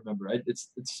 but I don't remember.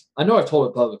 I know I've told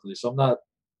it publicly, so I'm not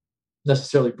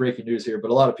necessarily breaking news here, but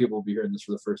a lot of people will be hearing this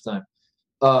for the first time.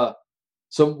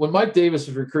 So when Mike Davis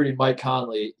was recruiting Mike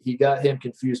Conley, he got him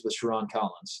confused with Sharon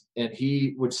Collins, and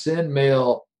he would send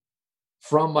mail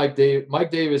from Mike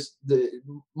Davis.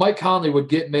 Mike Conley would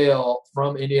get mail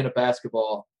from Indiana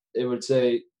basketball. It would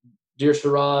say, "Dear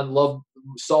Sharon,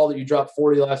 saw that you dropped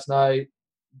 40 last night.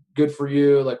 Good for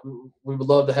you. Like, we would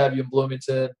love to have you in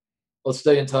Bloomington. Let's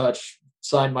stay in touch.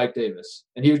 Signed, Mike Davis."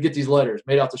 And he would get these letters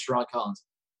made out to Sharon Collins.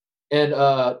 And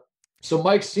so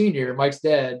Mike Sr., Mike's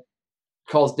dad,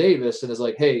 calls Davis and is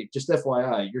like, "Hey, just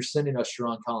FYI, you're sending us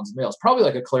Sharon Collins mail." It's probably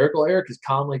like a clerical error because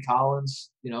Conley Collins,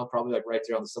 probably like right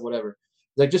there on the stuff, whatever.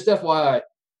 He's like, "Just FYI,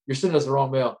 you're sending us the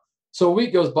wrong mail." So a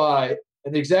week goes by,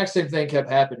 and the exact same thing kept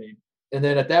happening. And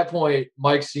then at that point,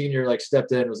 Mike Sr. like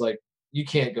stepped in and was like, "You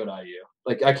can't go to IU.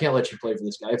 Like, I can't let you play for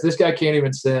this guy. If this guy can't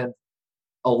even send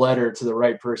a letter to the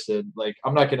right person, like,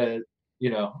 I'm not gonna,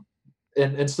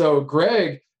 And so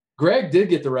Greg did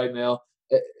get the right mail.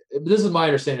 This is my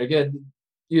understanding. Again,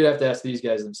 you'd have to ask these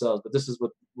guys themselves, but this is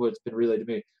what's been relayed to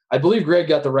me. I believe Greg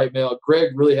got the right mail.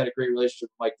 Greg really had a great relationship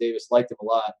with Mike Davis, liked him a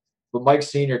lot. But Mike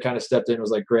Sr. kind of stepped in and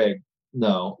was like, "Greg,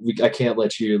 no, I can't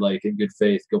let you, like, in good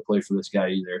faith, go play for this guy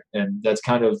either." And that's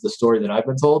kind of the story that I've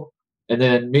been told. And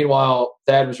then meanwhile,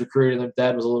 Thad was recruited, and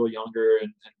Thad was a little younger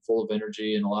and full of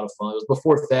energy and a lot of fun. It was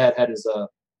before Thad had his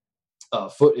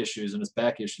foot issues and his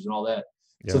back issues and all that.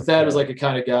 Yeah, so Thad was like a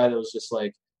kind of guy that was just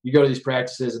like, you go to these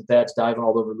practices and Thad's diving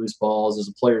all over loose balls as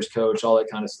a player's coach, all that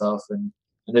kind of stuff. And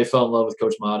they fell in love with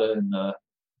Coach Mata,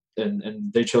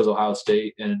 and they chose Ohio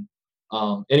State. And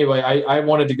anyway, I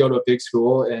wanted to go to a big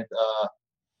school, and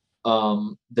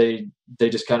they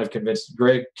just kind of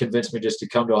Greg convinced me just to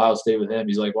come to Ohio State with him.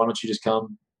 He's like, "Why don't you just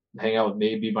come hang out with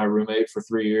me, be my roommate for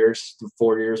 3 years,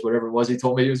 4 years, whatever it was he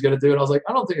told me he was going to do." And I was like,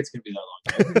 "I don't think it's going to be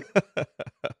that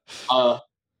long."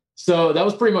 So that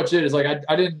was pretty much it. It's like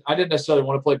I didn't necessarily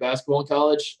want to play basketball in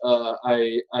college.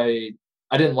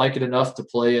 I didn't like it enough to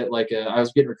play it. Like, I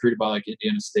was getting recruited by like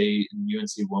Indiana State and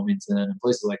UNC Wilmington and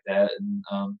places like that.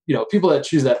 And people that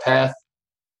choose that path,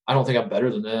 I don't think I'm better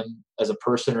than them as a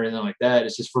person or anything like that.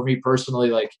 It's just for me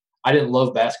personally, like, I didn't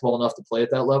love basketball enough to play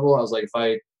at that level. I was like, if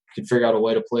I could figure out a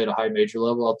way to play at a high major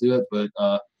level, I'll do it. But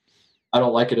I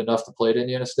don't like it enough to play at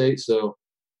Indiana State. So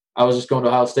I was just going to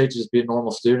Ohio State to just be a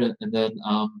normal student. And then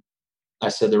I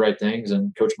said the right things,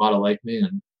 and Coach Mata liked me,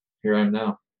 and here I am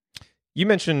now. You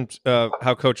mentioned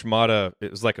how Coach Mata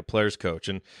is like a player's coach.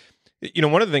 And,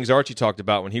 one of the things Archie talked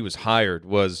about when he was hired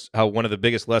was how one of the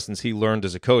biggest lessons he learned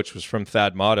as a coach was from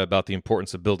Thad Mata about the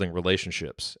importance of building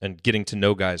relationships and getting to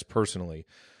know guys personally.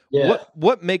 Yeah.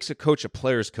 What makes a coach a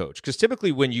player's coach? Because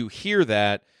typically when you hear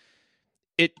that,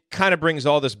 it kind of brings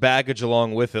all this baggage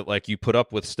along with it, like you put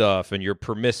up with stuff and you're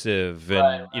permissive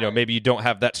and, right. Maybe you don't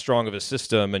have that strong of a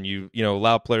system and you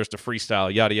allow players to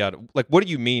freestyle, yada, yada. Like, what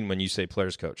do you mean when you say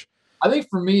player's coach? I think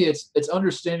for me, it's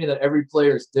understanding that every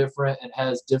player is different and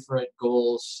has different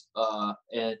goals,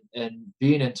 and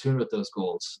being in tune with those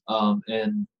goals,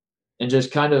 and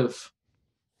just kind of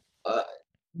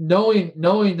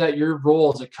knowing that your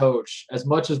role as a coach, as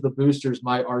much as the boosters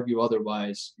might argue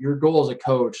otherwise, your goal as a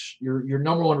coach, your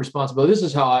number one responsibility. This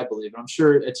is how I believe, and I'm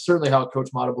sure it's certainly how Coach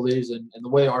Mata believes, and the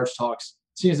way Arch talks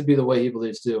seems to be the way he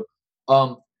believes too.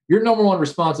 Your number one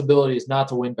responsibility is not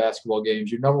to win basketball games.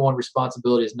 Your number one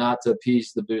responsibility is not to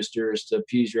appease the boosters, to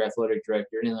appease your athletic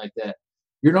director, anything like that.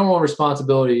 Your number one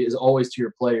responsibility is always to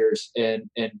your players and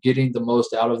getting the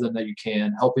most out of them that you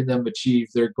can, helping them achieve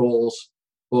their goals,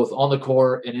 both on the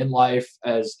court and in life.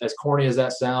 As corny as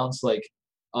that sounds, like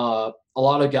a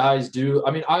lot of guys do.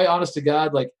 I mean, I honest to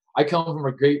God, like, I come from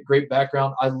a great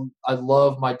background. I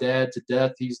love my dad to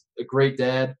death. He's a great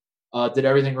dad. Did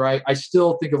everything right. I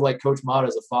still think of like Coach Mata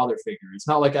as a father figure. It's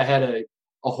not like I had a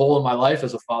hole in my life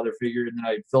as a father figure and then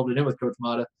I filled it in with Coach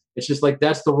Mata. It's just like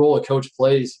that's the role a coach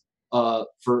plays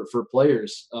for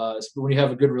players when you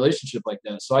have a good relationship like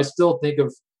that. So I still think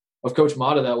of Coach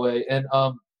Mata that way, and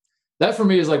that for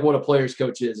me is like what a player's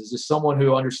coach is just someone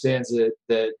who understands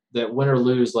that win or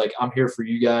lose, like I'm here for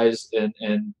you guys,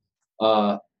 and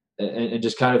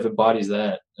just kind of embodies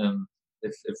that.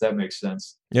 If that makes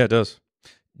sense. Yeah, it does.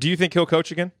 Do you think he'll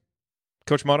coach again,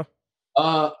 Coach Mata?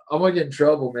 I'm gonna get in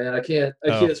trouble, man. I can't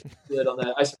speculate on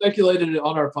that. I speculated it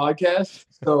on our podcast,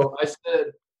 so I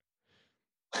said.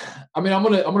 I mean, I'm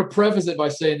gonna preface it by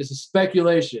saying this is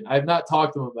speculation. I have not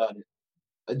talked to him about it.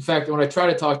 In fact, when I try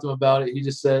to talk to him about it, he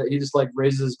just like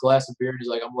raises his glass of beer and he's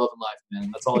like, "I'm loving life,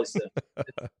 man." That's all he said.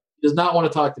 He does not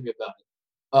want to talk to me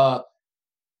about it.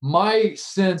 My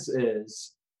sense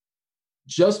is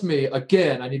just me.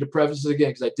 Again, I need to preface this again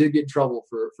because I did get in trouble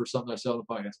for something I said on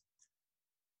the podcast.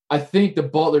 I think the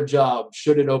Butler job,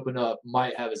 should it open up,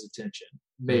 might have his attention,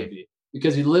 maybe,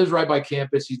 because he lives right by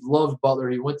campus. He loves Butler.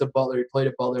 He went to Butler. He played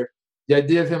at Butler. The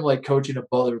idea of him like coaching at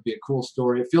Butler would be a cool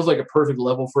story. It feels like a perfect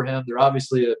level for him. They're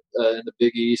obviously in the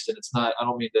Big East, and it's not. I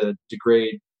don't mean to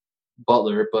degrade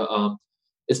Butler, but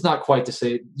it's not quite the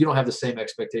same. You don't have the same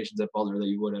expectations at Butler that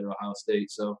you would at Ohio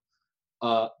State. So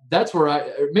that's where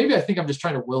I think I'm just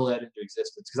trying to will that into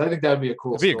existence because I think that would be a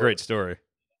cool. It'd be a great story.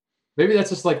 Maybe that's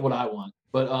just like what I want.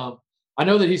 But I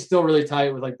know that he's still really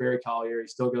tight with like Barry Collier. He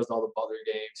still goes to all the Butler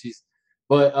games.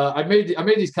 But I made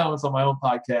these comments on my own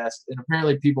podcast, and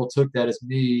apparently people took that as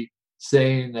me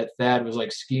saying that Thad was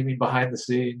like scheming behind the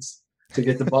scenes to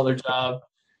get the Butler job.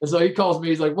 And so he calls me.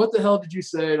 He's like, "What the hell did you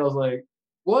say?" And I was like,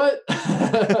 "What?"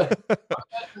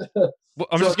 Well,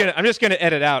 I'm just gonna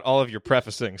edit out all of your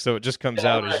prefacing, so it just comes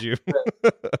out as you.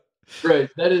 Right.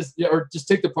 That is, or just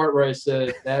take the part where I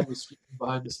said Thad was scheming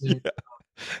behind the scenes. Yeah.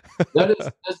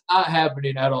 That's not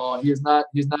happening at all. He's not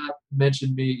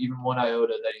mentioned me even one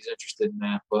iota that he's interested in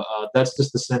that. But that's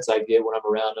just the sense I get when I'm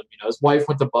around him. You know, his wife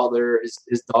went to Butler.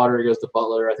 His daughter goes to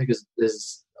Butler. I think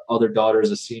his other daughter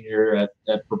is a senior at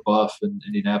Buff in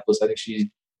Indianapolis. I think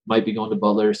she might be going to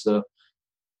Butler. So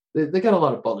they got a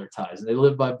lot of Butler ties, and they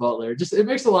live by Butler. Just it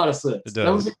makes a lot of sense. It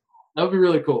does. That would be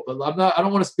really cool. But I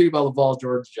don't want to speak about LaVall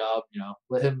Jordan's job. You know,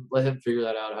 let him figure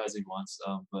that out as he wants.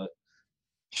 But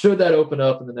should that open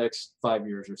up in the next 5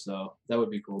 years or so, that would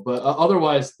be cool. But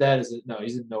otherwise, he's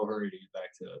in no hurry to get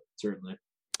back to it, certainly.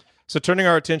 So turning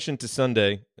our attention to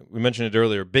Sunday, we mentioned it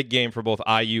earlier, big game for both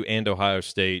IU and Ohio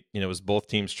State. You know, as both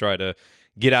teams try to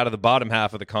get out of the bottom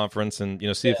half of the conference and,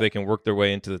 see if they can work their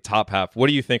way into the top half. What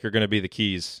do you think are going to be the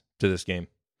keys to this game?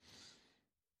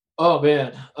 Oh,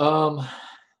 man.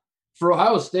 For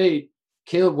Ohio State,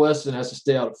 Caleb Weston has to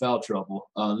stay out of foul trouble.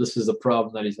 This is a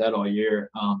problem that he's had all year.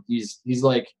 He's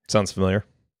like sounds familiar.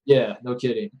 Yeah, no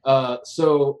kidding.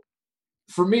 So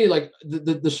for me, like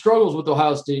the struggles with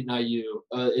Ohio State and IU,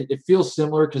 it feels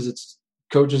similar because it's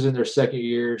coaches in their second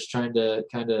years trying to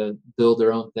kind of build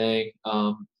their own thing.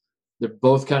 They're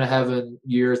both kind of having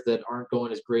years that aren't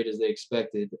going as great as they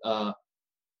expected.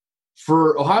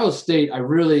 For Ohio State, I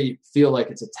really feel like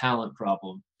it's a talent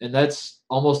problem, and that's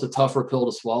almost a tougher pill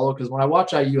to swallow because when I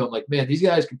watch IU, I'm like, man, these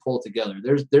guys can pull it together.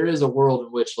 There is a world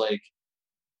in which like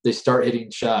they start hitting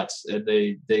shots and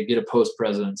they get a post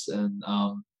presence and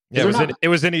it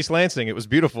was in East Lansing. It was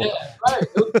beautiful. Yeah, right.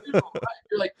 It was beautiful. Right.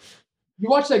 You're like, you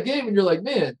watch that game and you're like,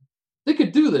 man, they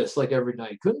could do this like every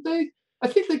night, couldn't they? I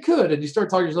think they could. And you start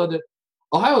talking to yourself.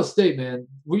 Ohio State, man,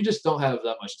 we just don't have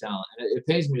that much talent. And it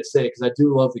pains me to say because I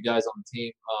do love the guys on the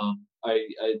team.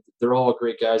 They're all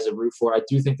great guys to root for. I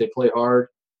do think they play hard.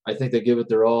 I think they give it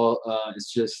their all.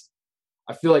 It's just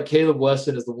I feel like Caleb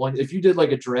Weston is the one. If you did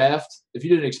like a draft, if you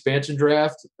did an expansion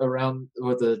draft around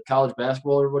with the college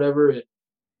basketball or whatever, and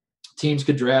teams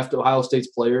could draft Ohio State's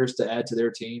players to add to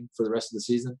their team for the rest of the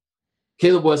season,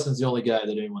 Caleb Weston's the only guy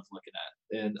that anyone's looking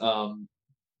at. And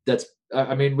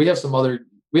we have some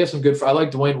good. I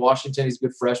like Dwayne Washington. He's a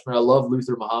good freshman. I love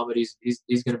Luther Muhammad. He's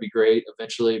going to be great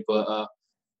eventually. But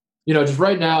just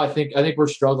right now, I think we're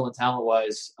struggling talent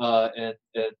wise, and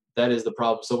that is the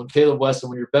problem. So when Caleb Weston,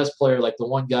 when your best player, like the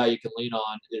one guy you can lean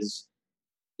on,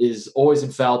 is always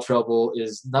in foul trouble,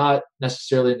 is not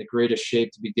necessarily in the greatest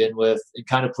shape to begin with, and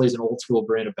kind of plays an old school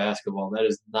brand of basketball, that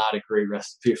is not a great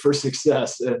recipe for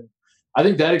success. And I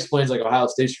think that explains like Ohio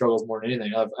State struggles more than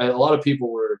anything. A lot of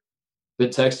people been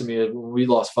texting me when we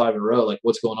lost 5 in a row, like,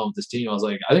 what's going on with this team? I was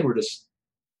like, I think we're just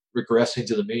regressing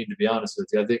to the mean, to be honest with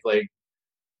you. I think like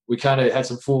we kind of had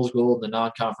some fool's gold in the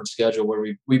non-conference schedule where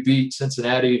we beat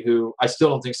Cincinnati, who I still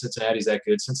don't think Cincinnati's that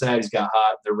good. Cincinnati's got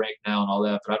hot, they're ranked now and all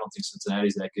that, but I don't think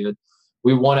Cincinnati's that good.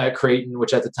 We won at Creighton,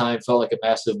 which at the time felt like a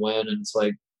massive win, and it's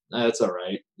like, that's all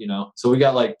right, So we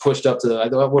got like pushed up to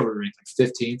what were we ranked, like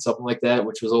 15, something like that,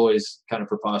 which was always kind of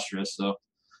preposterous. So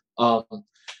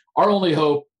our only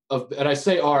hope of, and I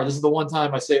say our, this is the one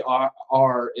time I say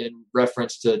our in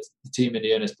reference to the team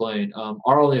Indiana is playing.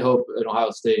 Our only hope in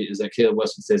Ohio State is that Caleb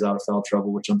Weston stays out of foul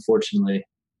trouble, which unfortunately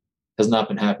has not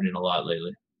been happening a lot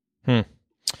lately.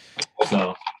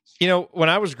 So, when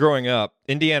I was growing up,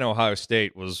 Indiana-Ohio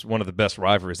State was one of the best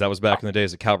rivalries. That was back in the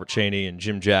days of Calvert Chaney and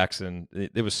Jim Jackson.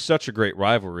 It was such a great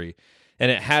rivalry, and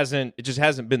it just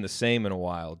hasn't been the same in a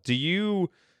while. Do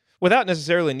you, without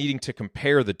necessarily needing to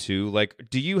compare the two, like,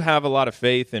 do you have a lot of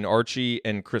faith in Archie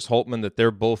and Chris Holtmann that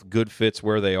they're both good fits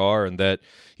where they are, and that,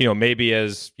 maybe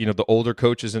as, the older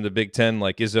coaches in the Big Ten,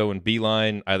 like Izzo and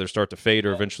Beeline, either start to fade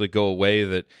or eventually go away,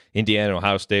 that Indiana and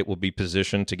Ohio State will be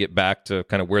positioned to get back to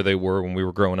kind of where they were when we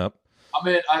were growing up? I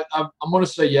mean, I'm going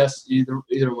to say yes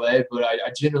either way, but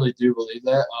I genuinely do believe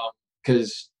that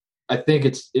because I think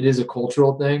it is a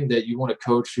cultural thing that you want a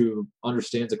coach who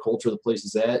understands the culture of the place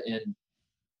is at, and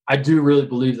I do really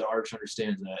believe that Arch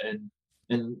understands that.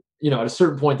 And at a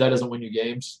certain point, that doesn't win you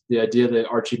games. The idea that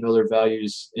Archie Miller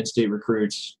values in-state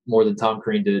recruits more than Tom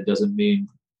Crean did doesn't mean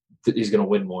that he's going to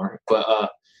win more.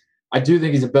 But I do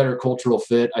think he's a better cultural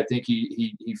fit. I think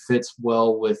he fits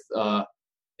well with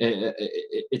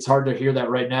it's hard to hear that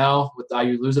right now with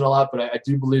IU losing a lot, but I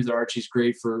do believe that Archie's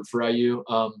great for IU.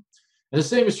 And the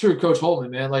same is true of Coach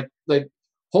Holtmann, man. Like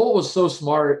Holt was so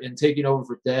smart in taking over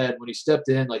for Dad when he stepped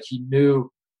in. Like, he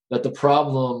knew that the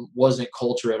problem wasn't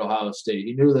culture at Ohio State.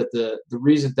 He knew that the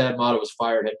reason Thad Matta was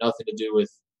fired had nothing to do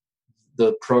with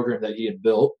the program that he had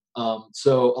built.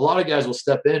 So a lot of guys will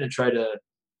step in and try to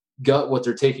gut what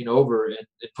they're taking over and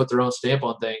put their own stamp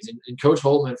on things. And Coach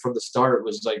Holtmann from the start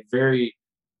was like very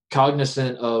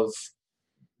cognizant of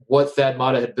what Thad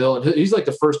Matta had built. And he's like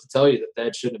the first to tell you that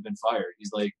Thad shouldn't have been fired.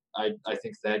 He's like, I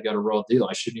think Thad got a raw deal.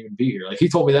 I shouldn't even be here. Like, he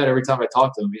told me that every time I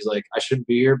talk to him. He's like, I shouldn't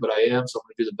be here, but I am. So I'm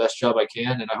going to do the best job I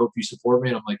can. And I hope you support me.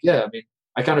 And I'm like, yeah, I mean,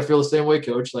 I kind of feel the same way,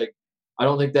 Coach. Like, I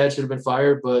don't think Thad should have been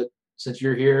fired, but since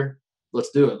you're here, let's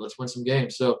do it. Let's win some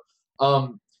games. So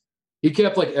he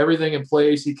kept like everything in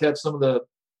place. He kept some of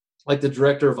the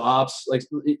director of ops. Like,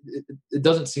 it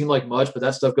doesn't seem like much, but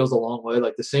that stuff goes a long way.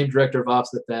 Like, the same director of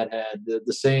ops that Thad had,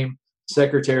 the same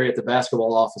secretary at the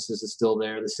basketball offices is still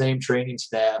there, the same training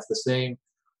staff, the same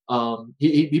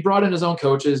he brought in his own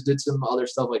coaches, did some other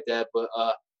stuff like that, but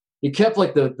he kept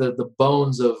like the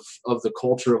bones of the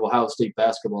culture of Ohio State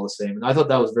basketball the same. And I thought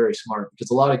that was very smart,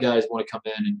 because a lot of guys want to come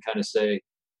in and kind of say,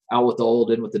 out with the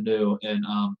old, in with the new. And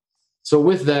so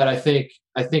with that, I think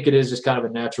it is just kind of a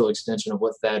natural extension of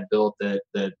what Thad built,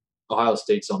 that Ohio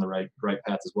State's on the right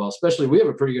path as well. Especially, we have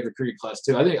a pretty good recruiting class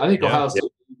too. I think Ohio State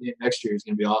next year is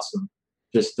going to be awesome.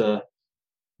 Just you're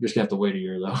just gonna have to wait a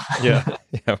year though. yeah.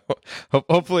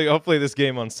 Hopefully this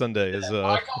game on Sunday is. When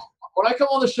I come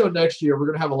on the show next year, we're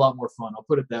gonna have a lot more fun. I'll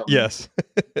put it that way. Yes.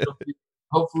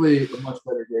 Hopefully, a much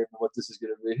better game than what this is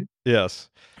gonna be. Yes.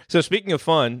 So speaking of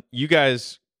fun, you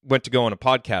guys went to go on a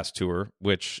podcast tour,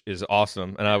 which is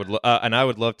awesome, and I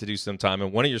would love to do sometime.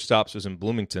 And one of your stops was in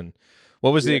Bloomington.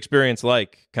 What was the experience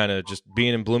like? Kind of just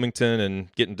being in Bloomington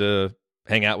and getting to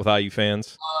hang out with IU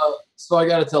fans. So I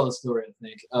got to tell the story. I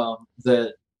think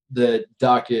that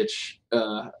Dockich.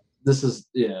 This is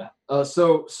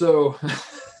So so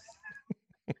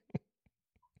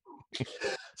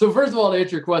first of all, to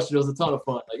answer your question, it was a ton of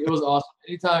fun. Like, it was awesome.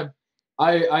 Anytime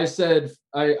I always say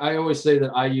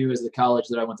that IU is the college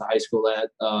that I went to high school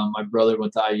at. My brother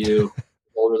went to IU,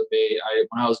 older than me.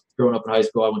 When I was growing up in high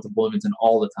school, I went to Bloomington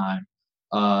all the time.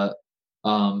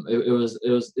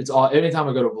 It's all, anytime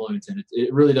I go to Bloomington,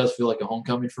 it really does feel like a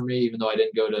homecoming for me, even though I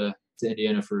didn't go to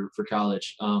Indiana for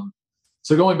college.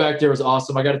 So going back there was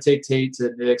awesome. I got to take Tate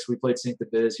to Knicks. We played Sink the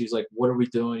Biz. He was like, "What are we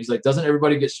doing?" He's like, "Doesn't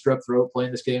everybody get strep throat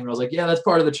playing this game?" And I was like, "Yeah, that's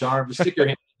part of the charm. Just stick your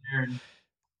hand in there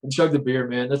and chug the beer,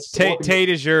 man." That's Tate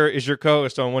is your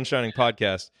co-host on One Shining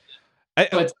Podcast.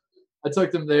 I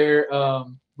took them there.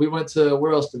 We went to,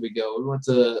 where else did we go? We went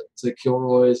to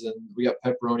Kilroy's, and we got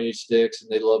pepperoni sticks,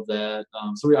 and they loved that.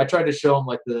 I tried to show them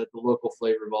like the local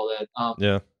flavor of all that.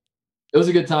 It was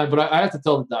a good time, but I have to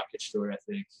tell the Dockich story. I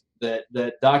think that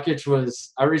Dockich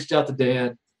was, I reached out to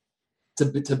Dan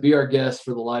to be our guest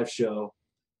for the live show.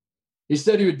 He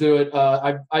said he would do it.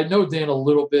 I know Dan a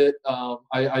little bit.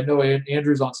 I know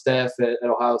Andrew's on staff at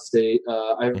Ohio State.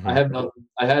 I had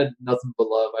nothing but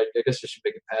love. I guess I should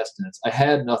make it past tense. I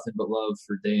had nothing but love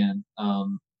for Dan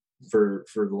for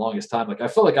the longest time. Like, I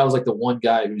felt like I was like the one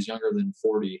guy who's younger than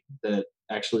 40 that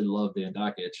actually loved Dan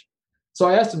Dockich. So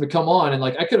I asked him to come on, and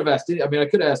like, I could have asked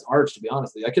Arch, to be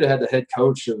honest with you. I could have had the head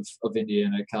coach of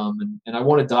Indiana come, and I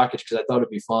wanted Dockich because I thought it'd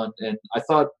be fun, and I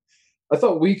thought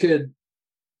we could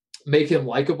make him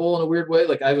likable in a weird way.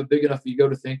 Like, I have a big enough ego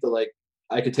to think that, like,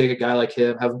 I could take a guy like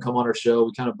him, have him come on our show.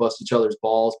 We kind of bust each other's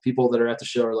balls. People that are at the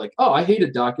show are like, oh, I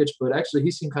hated Dockich, but actually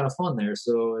he seemed kind of fun there.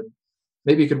 So and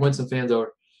maybe you could win some fans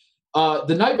over.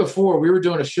 The night before, we were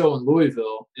doing a show in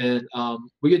Louisville, and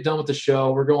we get done with the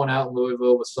show. We're going out in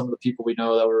Louisville with some of the people we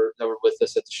know that were with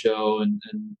us at the show, and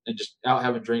just out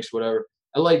having drinks, whatever.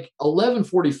 At like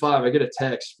 11:45, I get a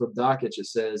text from Dockich. It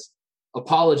says,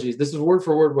 "Apologies." This is word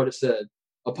for word what it said.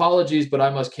 "Apologies, but I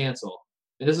must cancel."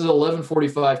 And this is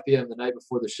 11:45 p.m. the night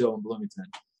before the show in Bloomington.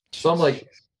 So I'm like,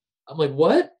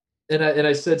 what? And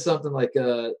I said something like,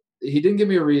 he didn't give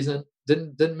me a reason,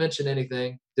 didn't mention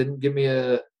anything, didn't give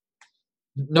me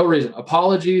no reason.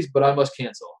 "Apologies, but I must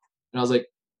cancel." And I was like,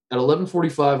 at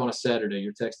 11:45 on a Saturday,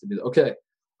 you're texting me. Okay.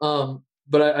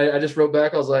 But I just wrote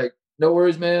back. I was like, no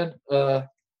worries, man.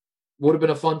 Would have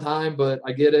been a fun time, but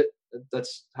I get it.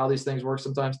 That's how these things work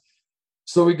sometimes.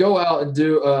 So we go out and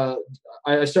do,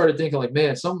 I started thinking like,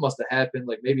 man, something must have happened.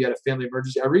 Like maybe you had a family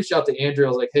emergency. I reached out to Andrew. I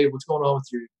was like, hey, what's going on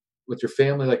with your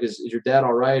family? Like, is your dad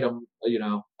all right? I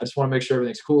just want to make sure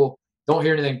everything's cool. Don't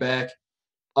hear anything back.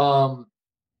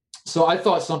 So I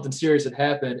thought something serious had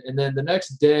happened. And then the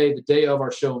next day, the day of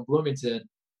our show in Bloomington,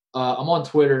 I'm on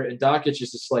Twitter, and Dockich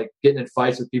is just like getting in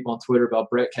fights with people on Twitter about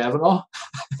Brett Kavanaugh.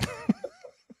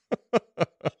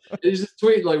 He's just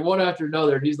tweeting like one after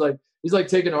another. And he's like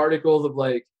taking articles of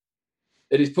like,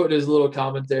 and he's putting his little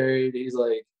commentary. And he's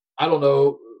like, I don't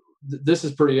know. This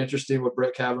is pretty interesting what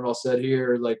Brett Kavanaugh said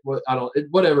here. Like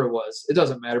whatever it was, it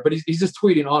doesn't matter. But he's just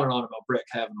tweeting on and on about Brett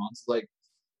Kavanaugh. It's like,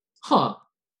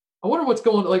 I wonder what's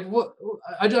going on. Like, what?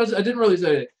 I didn't really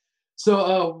say it.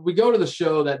 So we go to the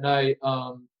show that night,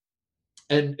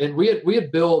 and we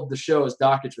had billed the show as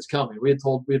Dockich was coming. We had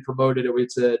promoted it. We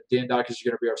had said Dan Dockich is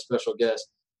going to be our special guest.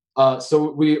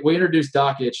 So we introduced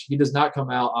Dockich. He does not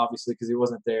come out, obviously, because he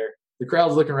wasn't there. The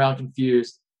crowd's looking around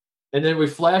confused, and then we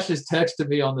flash his text to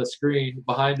me on the screen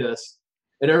behind us,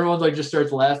 and everyone like just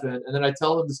starts laughing. And then I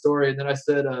tell them the story, and then I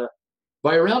said,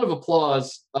 by a round of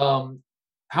applause,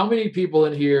 how many people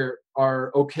in here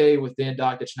are okay with Dan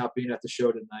Dockich not being at the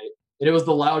show tonight? And it was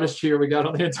the loudest cheer we got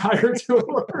on the entire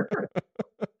tour.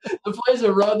 The place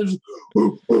around there's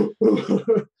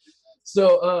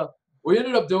so we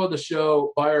ended up doing the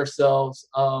show by ourselves,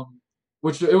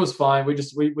 which it was fine. We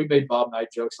made Bob Knight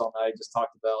jokes all night, just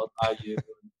talked about IU.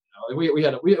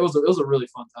 It was a really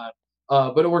fun time,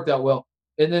 but it worked out well.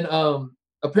 And then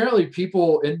apparently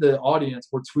people in the audience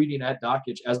were tweeting at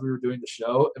Dockich as we were doing the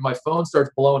show, and my phone starts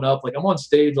blowing up. Like I'm on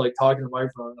stage, like talking to my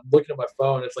phone. I'm looking at my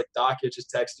phone. It's like Dockich is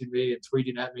texting me and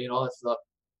tweeting at me and all that stuff.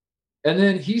 And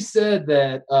then he said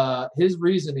that his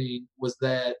reasoning was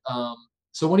that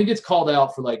so when he gets called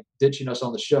out for like ditching us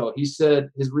on the show, he said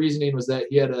his reasoning was that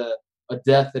he had a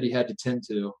death that he had to tend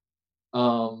to.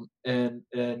 And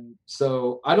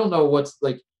so I don't know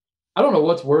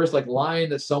what's worse, like lying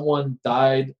that someone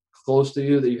died close to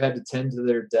you that you had to tend to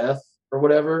their death or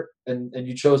whatever, and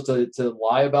you chose to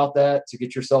lie about that to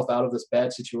get yourself out of this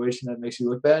bad situation that makes you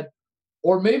look bad.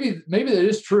 Or maybe that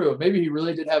is true. Maybe he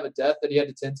really did have a death that he had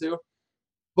to tend to.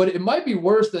 But it might be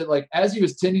worse that, like, as he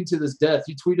was tending to this death,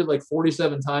 he tweeted like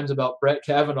 47 times about Brett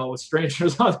Kavanaugh with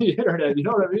strangers on the internet. You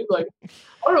know what I mean? Like, I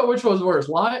don't know which one's worse,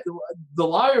 the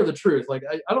lie or the truth. Like,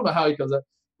 I don't know how he comes up.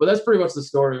 But that's pretty much the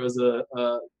story. It was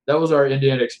that was our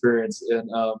Indiana experience. And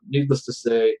needless to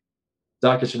say,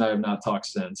 Dockich and I have not talked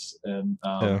since. And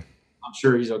I'm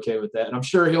sure he's okay with that. And I'm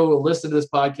sure he'll listen to this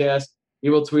podcast. He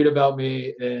will tweet about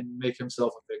me and make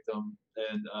himself a victim.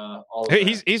 And all of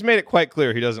that. He's made it quite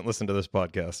clear he doesn't listen to this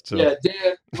podcast. So. Yeah,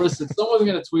 Dan, listen, someone's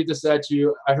going to tweet this at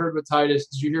you. I heard what Titus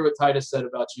 – did you hear what Titus said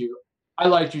about you? I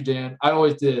liked you, Dan. I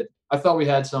always did. I thought we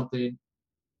had something.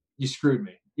 You screwed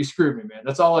me. You screwed me, man.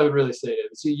 That's all I would really say to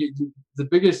him. See, the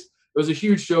biggest – it was a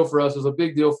huge show for us. It was a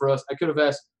big deal for us. I could have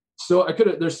asked –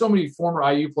 there's so many former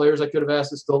IU players I could have asked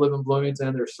to still live in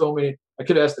Bloomington. There's so many – I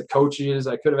could have asked the coaches.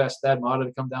 I could have asked Thad Matta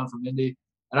to come down from Indy.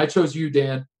 And I chose you,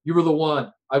 Dan. You were the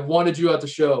one. I wanted you at the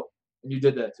show, and you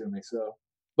did that to me. So,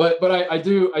 but I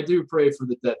do pray for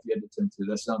the death you had to tend to.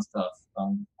 That sounds tough.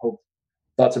 Hope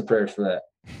thoughts and prayers for that.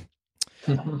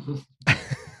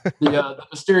 The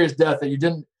mysterious death that you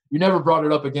never brought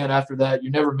it up again after that.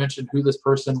 You never mentioned who this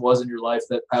person was in your life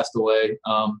that passed away.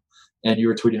 And you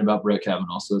were tweeting about Brett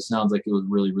Kavanaugh. So it sounds like it was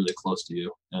really, really close to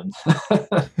you. And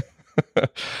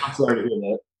I'm sorry to hear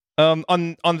that.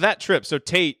 On that trip, so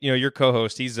Tate, your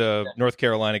co-host, he's a North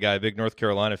Carolina guy, a big North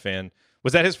Carolina fan.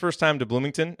 Was that his first time to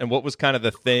Bloomington? And what was kind of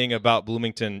the thing about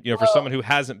Bloomington, for someone who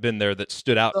hasn't been there that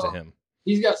stood out to him?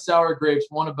 He's got sour grapes,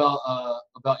 one about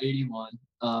 81.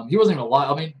 He wasn't going to lie.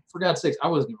 I mean, for God's sakes, I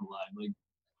wasn't going to lie.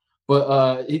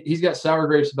 But he's got sour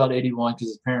grapes about 81 because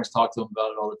his parents talk to him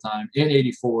about it all the time, and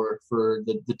 84 for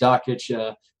the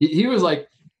Dockich. He was like,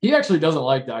 he actually doesn't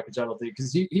like Dockich, I don't think,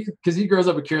 because he grows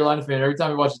up a Carolina fan. Every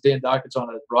time he watches Dan Dockich on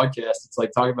a broadcast, it's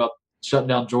like talking about shutting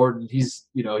down Jordan. He's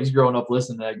growing up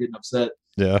listening to that, getting upset.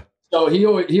 Yeah. So he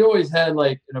always had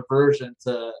like an aversion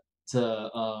to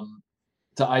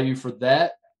IU for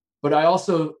that. But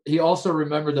he also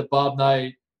remembered that Bob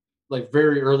Knight, like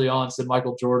very early on, said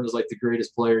Michael Jordan is like the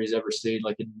greatest player he's ever seen.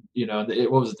 Like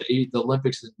what was it, the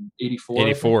Olympics in '84?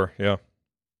 84, yeah.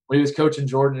 When he was coaching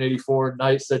Jordan in '84,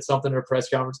 Knight said something in a press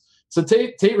conference. So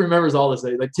Tate remembers all this.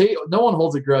 Like Tate, no one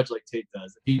holds a grudge like Tate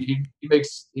does. He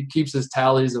keeps his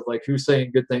tallies of like who's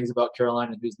saying good things about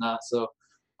Carolina and who's not. So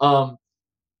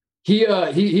he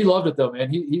loved it though, man.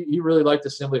 He really liked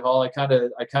Assembly Hall. I kind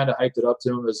of hyped it up to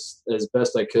him as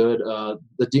best I could.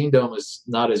 The Dean Dome is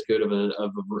not as good of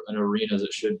an arena as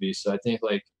it should be. So I think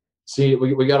like,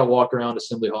 we got to walk around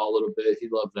Assembly Hall a little bit. He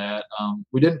loved that.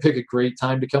 We didn't pick a great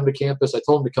time to come to campus. I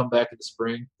told him to come back in the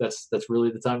spring. That's really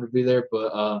the time to be there.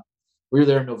 But we were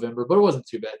there in November, but it wasn't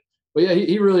too bad. But yeah,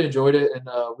 he really enjoyed it, and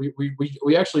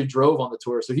we actually drove on the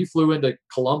tour. So he flew into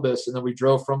Columbus, and then we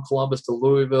drove from Columbus to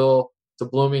Louisville, to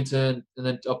Bloomington, and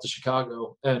then up to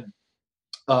Chicago. And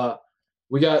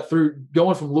we got through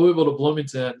going from Louisville to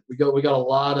Bloomington. We got a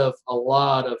lot of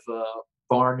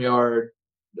barnyard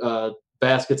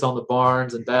baskets on the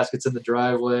barns and baskets in the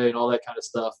driveway and all that kind of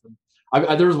stuff.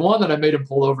 And there was one that I made him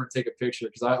pull over and take a picture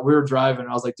because we were driving and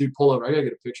I was like, dude, pull over. I gotta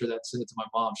get a picture of that and send it to my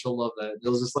mom. She'll love that. It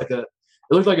was just like it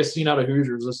looked like a scene out of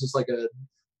Hoosiers. It was just like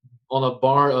on a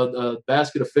barn, a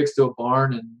basket affixed to a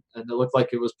barn, and it looked like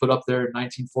it was put up there in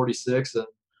 1946.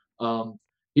 And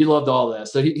he loved all that.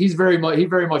 So he very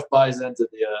much buys into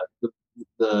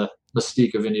the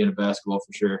mystique of Indiana basketball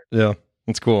for sure. Yeah,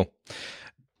 that's cool.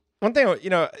 One thing,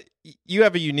 you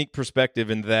have a unique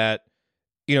perspective in that,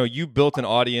 you built an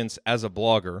audience as a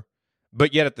blogger,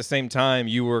 but yet at the same time,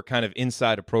 you were kind of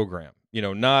inside a program,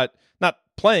 not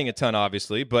playing a ton,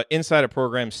 obviously, but inside a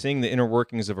program, seeing the inner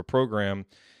workings of a program.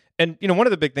 And, one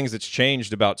of the big things that's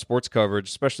changed about sports coverage,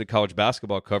 especially college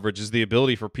basketball coverage, is the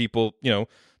ability for people,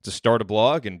 to start a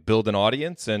blog and build an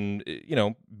audience and,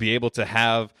 be able to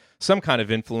have some kind of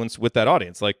influence with that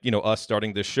audience. Like, us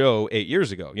starting this show 8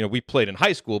 years ago. We played in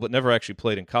high school, but never actually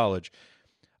played in college.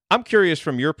 I'm curious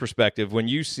from your perspective, when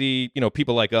you see,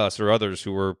 people like us or others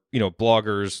who are,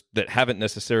 bloggers that haven't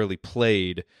necessarily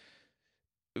played,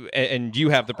 and you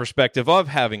have the perspective of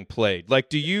having played, like,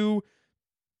 do you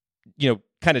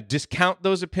kind of discount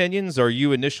those opinions? Are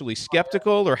you initially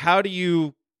skeptical, or how do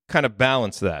you kind of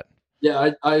balance that?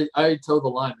 Yeah, I toe the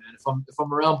line, man. If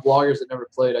I'm around bloggers that never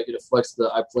played, I get to flex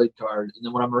the I played card, and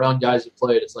then when I'm around guys who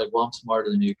played, it's like, well, I'm smarter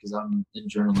than you because I'm in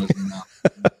journalism now.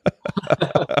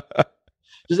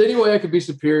 Just any way I could be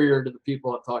superior to the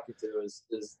people I'm talking to is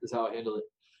how I handle it.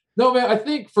 No, man, I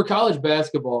think for college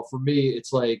basketball, for me,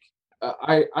 it's like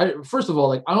I first of all,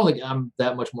 like, I don't think I'm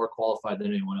that much more qualified than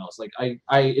anyone else. Like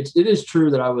it is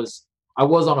true that I was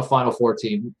on a Final Four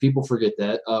team. People forget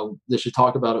that. They should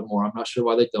talk about it more. I'm not sure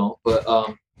why they don't, but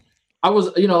I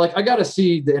was, like, I got to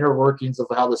see the inner workings of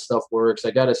how this stuff works.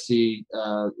 I got to see.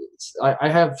 I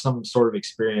have some sort of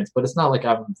experience, but it's not like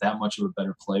I'm that much of a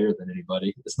better player than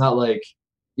anybody. It's not like,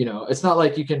 it's not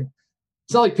like you can.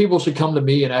 It's not like people should come to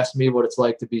me and ask me what it's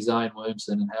like to be Zion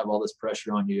Williamson and have all this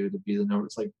pressure on you to be the number.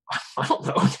 It's like, I don't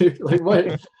know, dude. Like, what?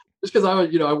 Just because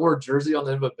I wore a jersey on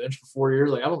the end of a bench for 4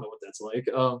 years, like, I don't know what that's like.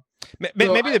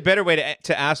 Maybe the better way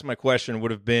to ask my question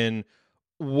would have been,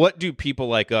 what do people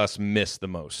like us miss the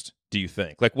most, do you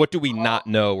think? Like, what do we not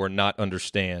know or not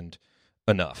understand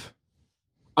enough?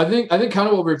 I think kind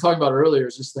of what we were talking about earlier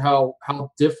is just how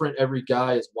different every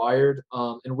guy is wired.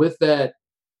 And with that,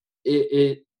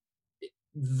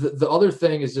 the other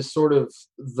thing is just sort of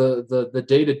the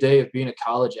day-to-day of being a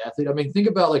college athlete. I mean, think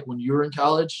about like when you were in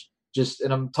college,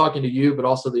 and I'm talking to you, but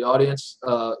also the audience,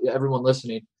 everyone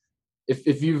listening.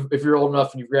 If you're old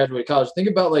enough and you've graduated college, think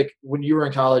about like when you were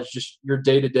in college, just your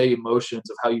day-to-day emotions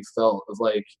of how you felt, of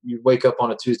like you wake up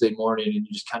on a Tuesday morning and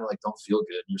you just kind of like don't feel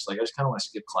good. And you're just like, I just kind of want to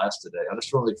skip class today. I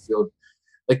just don't really feel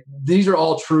like. These are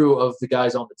all true of the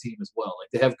guys on the team as well. Like,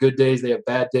 they have good days, they have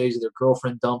bad days. Their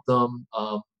girlfriend dumped them.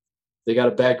 They got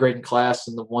a bad grade in class,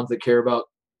 and the ones that care about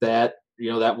that,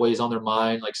 that weighs on their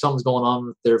mind. Like, something's going on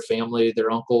with their family.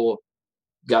 Their uncle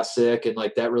got sick, and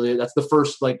like that's the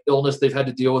first like illness they've had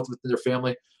to deal with their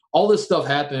family. All this stuff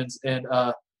happens, and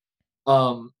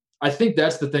I think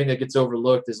that's the thing that gets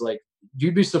overlooked is like,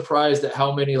 you'd be surprised at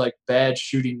how many like bad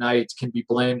shooting nights can be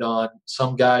blamed on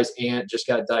some guy's aunt just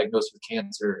got diagnosed with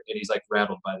cancer, and he's like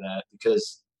rattled by that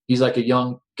because he's like a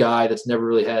young guy that's never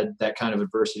really had that kind of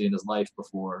adversity in his life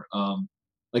before.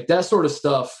 Like that sort of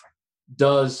stuff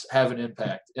does have an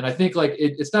impact. And I think like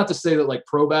it's not to say that like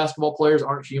pro basketball players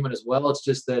aren't human as well. It's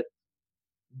just that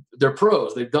they're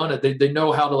pros. They've done it. They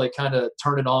know how to like kind of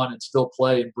turn it on and still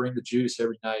play and bring the juice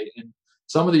every night. And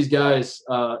some of these guys,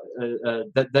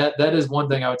 that is one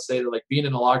thing I would say, that like being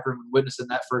in the locker room and witnessing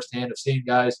that firsthand, of seeing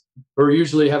guys who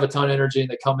usually have a ton of energy and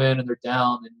they come in and they're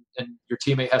down, and your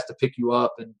teammate has to pick you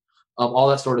up, and all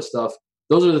that sort of stuff.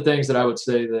 Those are the things that I would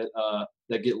say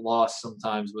that get lost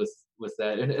sometimes with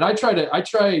that. And I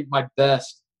try my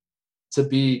best to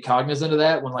be cognizant of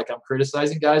that when like I'm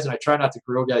criticizing guys, and I try not to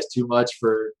grill guys too much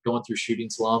for going through shooting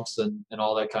slumps and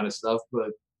all that kind of stuff.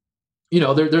 But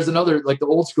there's another, like the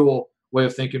old school way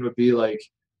of thinking would be like,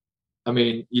 I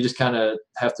mean, you just kind of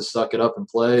have to suck it up and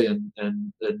play and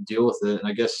deal with it. And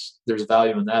I guess there's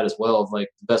value in that as well. Of like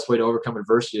the best way to overcome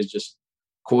adversity is just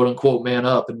quote unquote man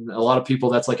up. And a lot of people,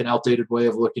 that's like an outdated way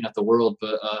of looking at the world.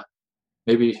 But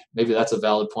maybe that's a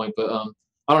valid point. But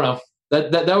I don't know.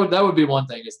 That would be one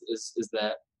thing is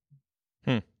that.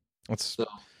 That's so.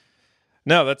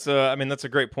 No, that's that's a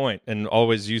great point and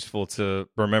always useful to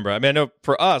remember. I mean, I know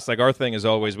for us, like our thing is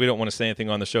always, we don't want to say anything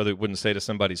on the show that we wouldn't say to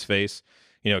somebody's face,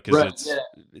 because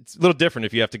it's a little different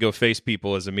if you have to go face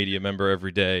people as a media member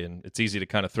every day, and it's easy to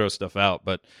kind of throw stuff out.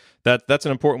 But that's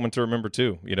an important one to remember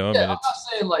too. I'm not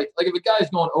saying like if a guy's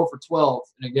going 0 for 12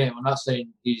 in a game, I'm not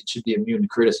saying he should be immune to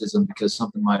criticism because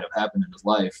something might have happened in his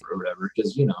life or whatever.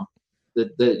 Because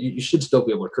that you should still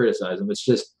be able to criticize him. It's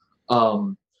just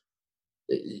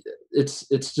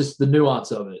it's just the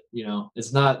nuance of it.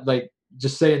 It's not like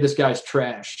just saying this guy's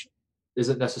trash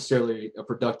isn't necessarily a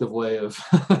productive way of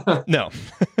no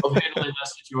of handling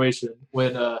that situation.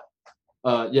 When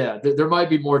there might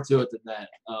be more to it than that.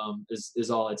 Is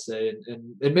all I'd say.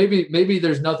 And maybe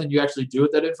there's nothing you actually do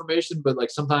with that information, but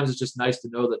like sometimes it's just nice to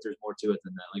know that there's more to it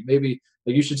than that. Like maybe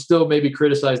like you should still maybe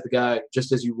criticize the guy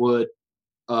just as you would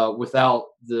without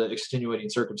the extenuating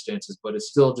circumstances, but it's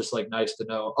still just like nice to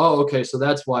know, oh, okay, so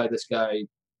that's why this guy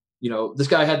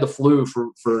had the flu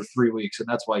for 3 weeks, and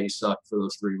that's why he sucked for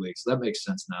those 3 weeks. That makes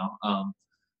sense now.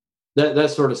 That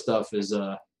sort of stuff is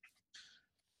that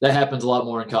happens a lot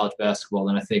more in college basketball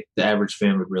than I think the average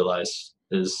fan would realize.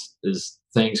 Is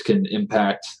things can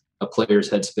impact a player's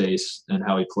headspace and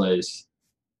how he plays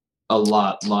a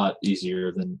lot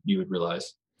easier than you would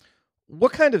realize.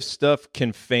 What kind of stuff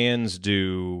can fans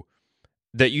do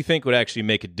that you think would actually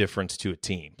make a difference to a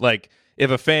team? Like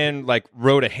if a fan like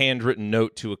wrote a handwritten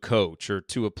note to a coach or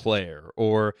to a player,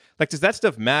 or like, does that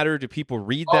stuff matter? Do people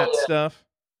read that stuff?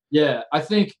 Yeah, I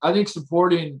think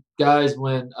supporting guys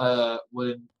when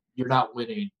you're not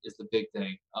winning is the big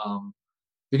thing.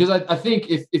 Because I think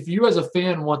if you as a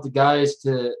fan want the guys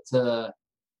to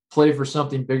play for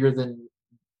something bigger than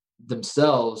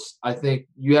themselves, I think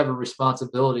you have a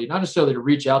responsibility, not necessarily to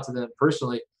reach out to them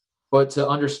personally, but to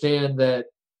understand that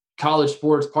college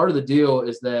sports, part of the deal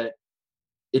is that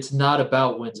it's not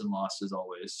about wins and losses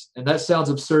always. And that sounds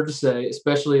absurd to say,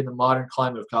 especially in the modern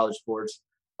climate of college sports.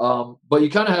 But you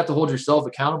kind of have to hold yourself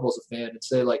accountable as a fan and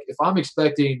say, like, if I'm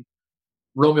expecting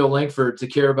Romeo Langford to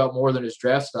care about more than his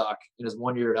draft stock in his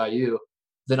 1 year at IU,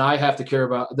 then I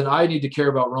need to care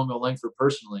about Romeo Langford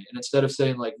personally. And instead of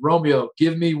saying like, Romeo,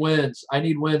 give me wins, I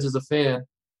need wins as a fan.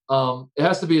 It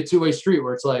has to be a two-way street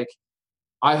where it's like,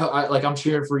 I'm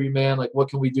cheering for you, man. Like, what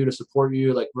can we do to support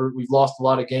you? Like we've lost a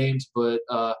lot of games, but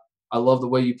I love the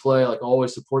way you play. Like, I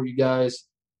always support you guys.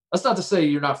 That's not to say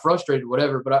you're not frustrated,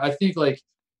 whatever, but I think like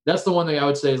that's the one thing I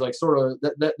would say is like sort of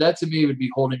that to me would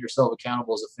be holding yourself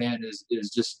accountable as a fan is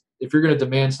just, if you're going to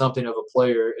demand something of a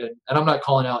player, and I'm not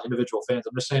calling out individual fans,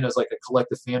 I'm just saying as like a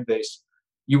collective fan base,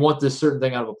 you want this certain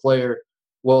thing out of a player.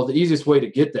 Well, the easiest way to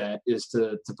get that is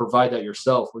to provide that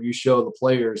yourself, where you show the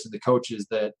players and the coaches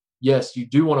that, yes, you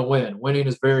do want to win. Winning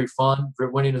is very fun.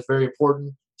 Winning is very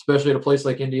important, especially at a place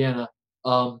like Indiana.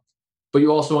 But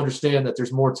you also understand that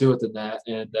there's more to it than that,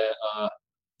 and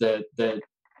that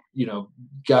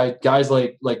guys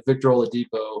like Victor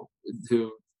Oladipo,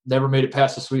 who never made it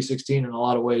past the Sweet 16 in a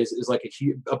lot of ways, is like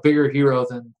a bigger hero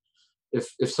than if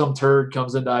some turd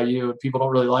comes into IU and people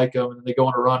don't really like him and then they go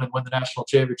on a run and win the national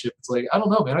championship. It's like, I don't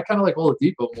know, man. I kind of like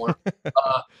Oladipo more.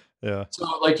 Yeah. So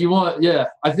like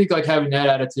I think like having that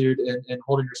attitude and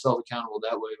holding yourself accountable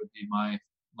that way would be my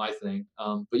thing.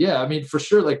 But yeah, I mean, for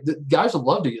sure, like guys would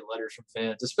love to get letters from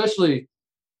fans, especially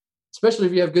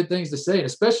if you have good things to say, and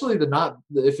especially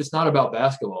if it's not about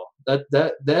basketball.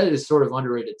 That is sort of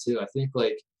underrated too. I think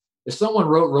like if someone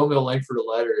wrote Romeo Langford a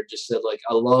letter and just said like,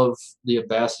 I love the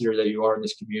ambassador that you are in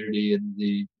this community and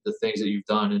the things that you've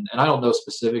done, and I don't know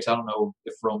specifics. I don't know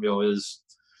if Romeo is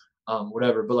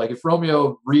whatever. But like if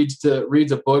Romeo reads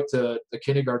a book to a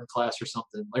kindergarten class or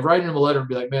something, like writing him a letter and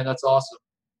be like, man, that's awesome.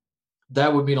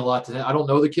 That would mean a lot to him. I don't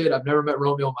know the kid. I've never met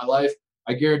Romeo in my life.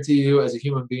 I guarantee you, as a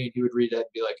human being, he would read that and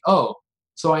be like, oh,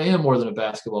 so I am more than a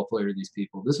basketball player to these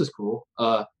people. This is cool.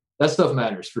 That stuff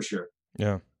matters for sure.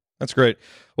 Yeah, that's great.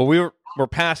 Well, we're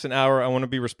past an hour. I want to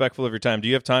be respectful of your time. Do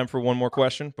you have time for one more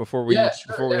question before we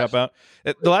hop out?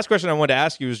 The last question I wanted to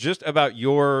ask you is just about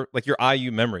your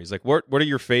IU memories. Like, what are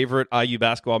your favorite IU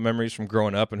basketball memories from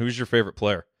growing up, and who's your favorite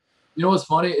player? You know what's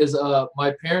funny is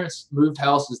my parents moved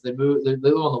houses. They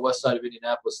live on the west side of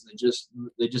Indianapolis, and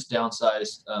they just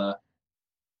downsized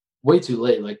way too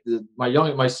late. Like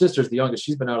my sister's the youngest.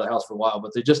 She's been out of the house for a while,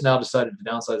 but they just now decided to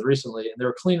downsize recently. And they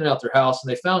were cleaning out their house,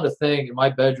 and they found a thing in my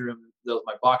bedroom that was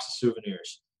my box of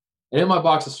souvenirs. And in my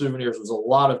box of souvenirs was a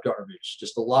lot of garbage,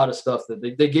 just a lot of stuff that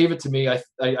they gave it to me. I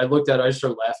looked at it, I just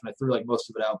started laughing. I threw like most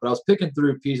of it out, but I was picking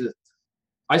through pieces.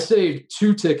 I saved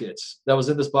 2 tickets that was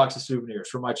in this box of souvenirs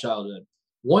from my childhood.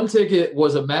 One ticket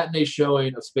was a matinee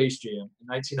showing of Space Jam in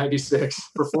 1996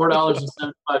 for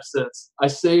 $4.75. I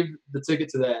saved the ticket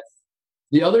to that.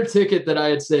 The other ticket that I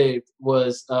had saved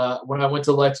was when I went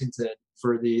to Lexington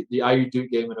for the IU Duke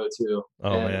game in 2002.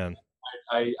 Oh, and man.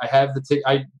 I have the ticket.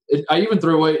 I even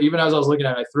threw away, even as I was looking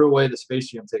at it, I threw away the Space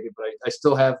Jam ticket, but I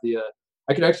still have the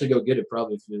I could actually go get it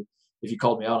probably if you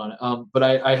called me out on it. But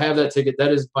I have that ticket.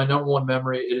 That is my number one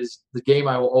memory. It is the game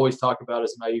I will always talk about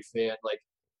as an IU fan. Like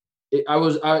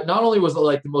I not only was it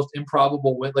like the most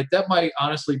improbable win, like that might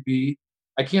honestly be,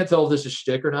 I can't tell if this is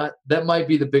shtick or not. That might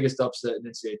be the biggest upset in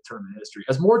NCAA tournament history.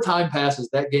 As more time passes,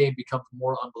 that game becomes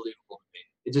more unbelievable to me.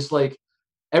 It just like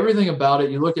everything about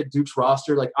it. You look at Duke's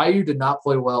roster, like IU did not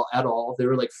play well at all. They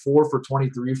were like 4 for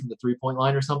 23 from the 3-point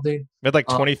line or something. They had like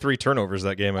 23 turnovers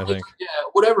that game, I think. Yeah,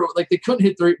 whatever. Like they couldn't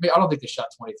hit three. I don't think they shot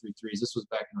 23 threes. This was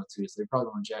back in 2002, so they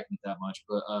probably weren't jacking it that much.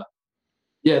 But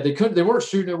yeah, they couldn't. They weren't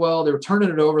shooting it well. They were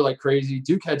turning it over like crazy.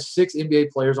 Duke had 6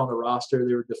 NBA players on the roster.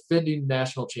 They were defending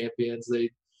national champions. They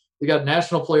got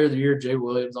National Player of the Year, Jay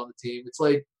Williams, on the team. It's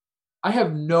like I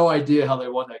have no idea how they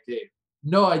won that game.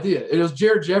 No idea. It was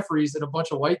Jared Jeffries and a bunch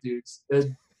of white dudes,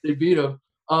 and they beat him.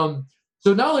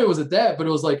 So not only was it that, but it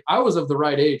was like I was of the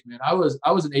right age, man. I was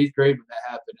in 8th grade when that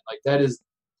happened. And like that's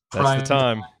the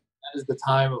time. That is the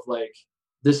time of like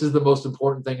this is the most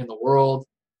important thing in the world.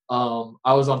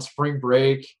 I was on spring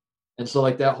break, and so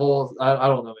like that whole I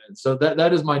don't know, man. So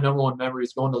that is my number one memory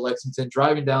is going to Lexington,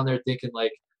 driving down there, thinking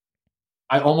like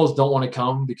I almost don't want to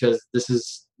come because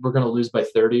we're going to lose by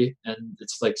 30 and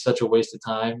it's like such a waste of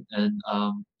time. And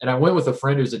I went with a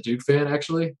friend who's a Duke fan.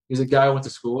 Actually, he's a guy I went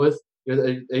to school with. He was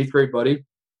an 8th grade buddy.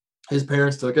 His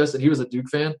parents took us and he was a Duke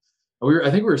fan. And I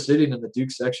think we were sitting in the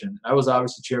Duke section. I was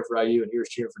obviously cheering for IU and he was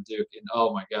cheering for Duke. And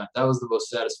oh my God, that was the most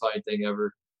satisfying thing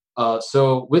ever.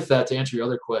 So with that, to answer your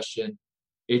other question,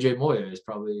 AJ Moye is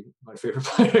probably my favorite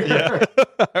player. Yeah,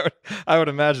 I would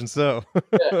imagine so.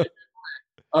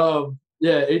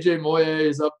 Yeah, AJ Moye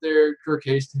is up there. Kirk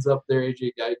Hastings up there.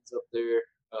 AJ Guyton's up there.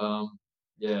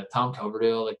 Yeah, Tom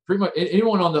Coverdale. Like pretty much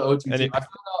anyone on the O2 team.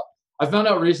 I found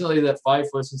out recently that Fife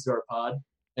listens to our pod,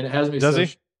 and it has me. Does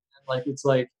he?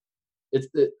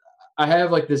 I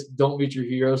have like this "Don't Meet Your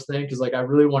Heroes" thing because like I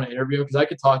really want to interview him because I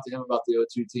could talk to him about the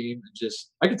O2 team and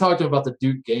I could talk to him about the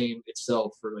Duke game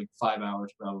itself for like 5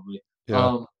 hours probably.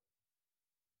 Yeah.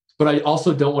 But I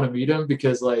also don't want to meet him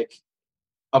because like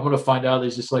I'm going to find out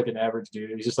he's just like an average dude.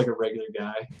 He's just like a regular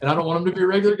guy. And I don't want him to be a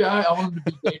regular guy. I want him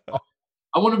to be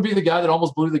I want him to be the guy that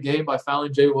almost blew the game by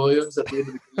fouling Jay Williams at the end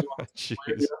of the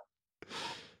game.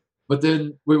 But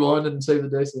then we won and saved the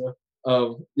day. So,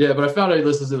 yeah, but I found out he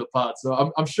listens to the pod.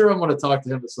 So I'm sure I'm going to talk to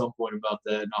him at some point about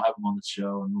that, and I'll have him on the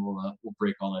show, and we'll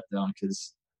break all that down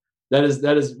because that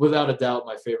is without a doubt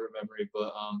my favorite memory.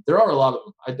 But there are a lot of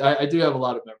them. I do have a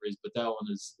lot of memories, but that one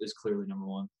is clearly number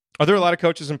one. Are there a lot of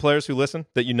coaches and players who listen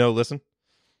to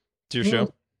your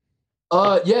show?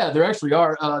 Yeah, there actually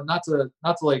are. Not to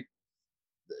like,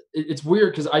 it's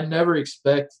weird because I never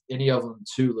expect any of them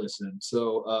to listen.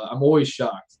 So I'm always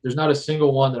shocked. There's not a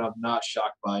single one that I'm not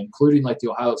shocked by, including like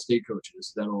the Ohio State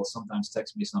coaches that will sometimes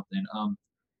text me something.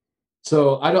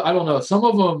 So I don't know. Some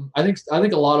of them, I think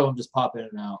a lot of them just pop in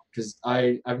and out because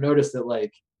I've noticed that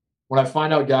like when I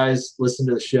find out guys listen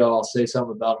to the show, I'll say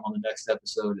something about them on the next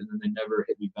episode, and then they never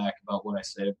hit me back about what I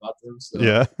say about them. So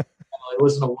yeah, I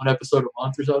listen to one episode a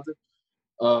month or something.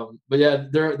 But yeah,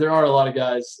 there are a lot of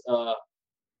guys.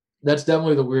 That's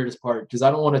definitely the weirdest part because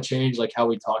I don't want to change like how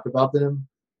we talk about them,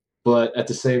 but at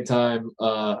the same time,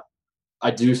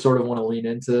 I do sort of want to lean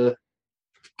into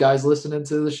guys listening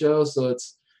to the show. So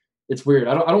it's weird.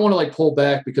 I don't want to like pull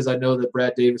back because I know that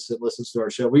Brad Davison listens to our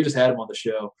show. We just had him on the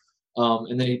show.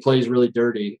 And then he plays really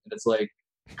dirty, and it's like,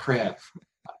 crap.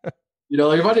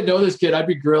 Like if I didn't know this kid, I'd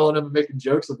be grilling him and making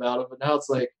jokes about him. But now it's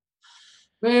like,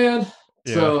 man.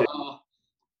 Yeah. So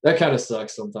that kind of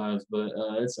sucks sometimes, but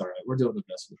it's all right. We're doing the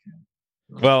best we can.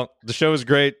 Well, the show is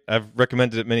great. I've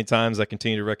recommended it many times. I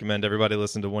continue to recommend everybody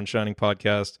listen to One Shining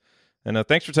Podcast. And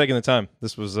thanks for taking the time.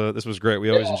 This was great.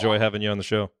 We always enjoy having you on the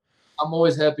show. I'm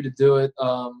always happy to do it.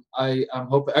 I'm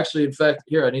hoping. Actually, in fact,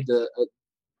 here I need to.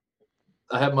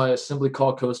 I have my assembly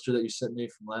call coaster that you sent me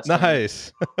from last time.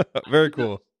 Nice. Very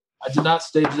cool. I did not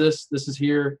stage this. This is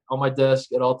here on my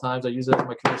desk at all times. I use it as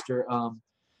my coaster.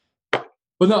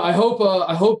 But no, I hope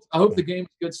the game's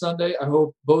good Sunday. I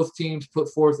hope both teams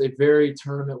put forth a very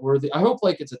tournament worthy. I hope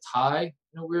it's a tie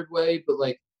in a weird way, but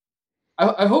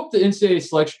I hope the NCAA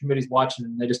selection committee's watching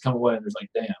and they just come away and there's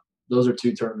damn, those are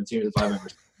 2 tournament teams with 5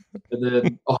 members. And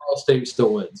then Ohio State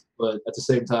still wins, but at the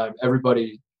same time,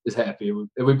 everybody is happy and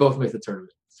we both make the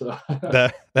tournament. So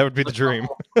that would be the dream.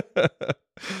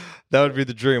 That would be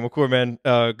the dream. Well, cool, man.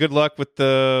 Good luck with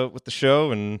the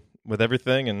show and with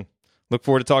everything, and look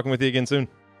forward to talking with you again soon.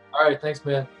 All right, thanks,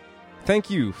 man. Thank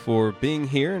you for being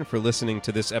here and for listening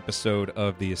to this episode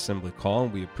of the Assembly Call.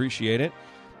 We appreciate it.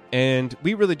 And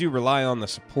we really do rely on the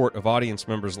support of audience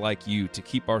members like you to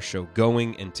keep our show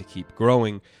going and to keep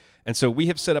growing. And so we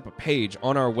have set up a page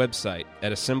on our website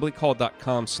at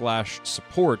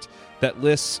assemblycall.com/support that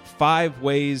lists 5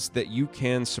 ways that you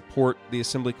can support the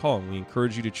Assembly Call. And we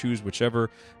encourage you to choose whichever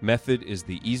method is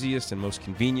the easiest and most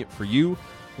convenient for you.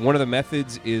 One of the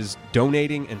methods is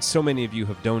donating, and so many of you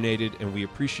have donated, and we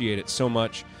appreciate it so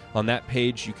much. On that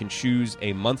page, you can choose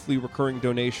a monthly recurring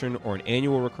donation or an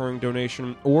annual recurring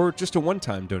donation or just a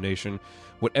one-time donation,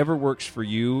 whatever works for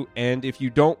you. And if you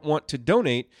don't want to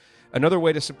donate, another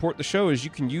way to support the show is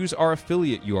you can use our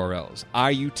affiliate URLs,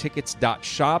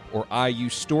 iutickets.shop or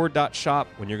iustore.shop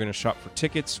when you're going to shop for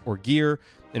tickets or gear,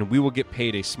 and we will get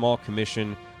paid a small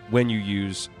commission when you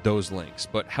use those links.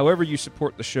 But however you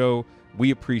support the show,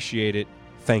 we appreciate it.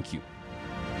 Thank you.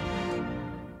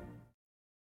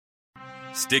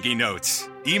 Sticky notes,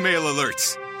 email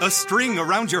alerts, a string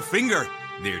around your finger.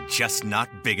 They're just not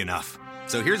big enough.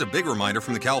 So here's a big reminder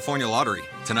from the California Lottery.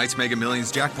 Tonight's Mega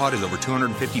Millions jackpot is over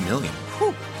 $250 million.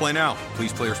 Whew. Play now.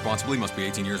 Please play responsibly. Must be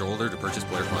 18 years or older to purchase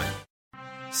player client.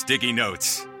 Sticky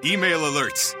notes, email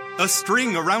alerts, a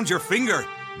string around your finger.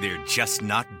 They're just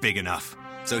not big enough.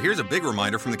 So here's a big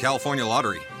reminder from the California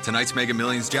Lottery. Tonight's Mega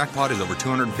Millions jackpot is over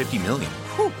 $250 million.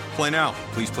 Whew. Play now.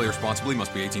 Please play responsibly.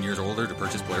 Must be 18 years or older to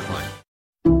purchase player client.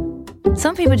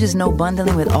 Some people just know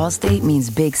bundling with Allstate means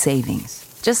big savings.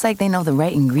 Just like they know the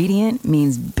right ingredient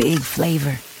means big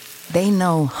flavor. They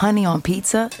know honey on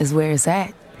pizza is where it's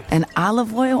at. And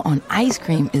olive oil on ice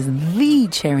cream is the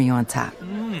cherry on top.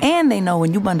 And they know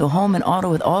when you bundle home and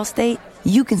auto with Allstate,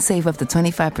 you can save up to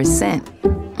 25%.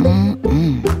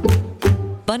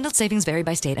 Bundled savings vary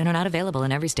by state and are not available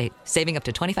in every state. Saving up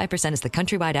to 25% is the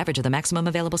countrywide average of the maximum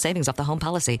available savings off the home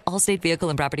policy. Allstate Vehicle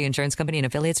and Property Insurance Company and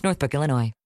Affiliates, Northbrook, Illinois.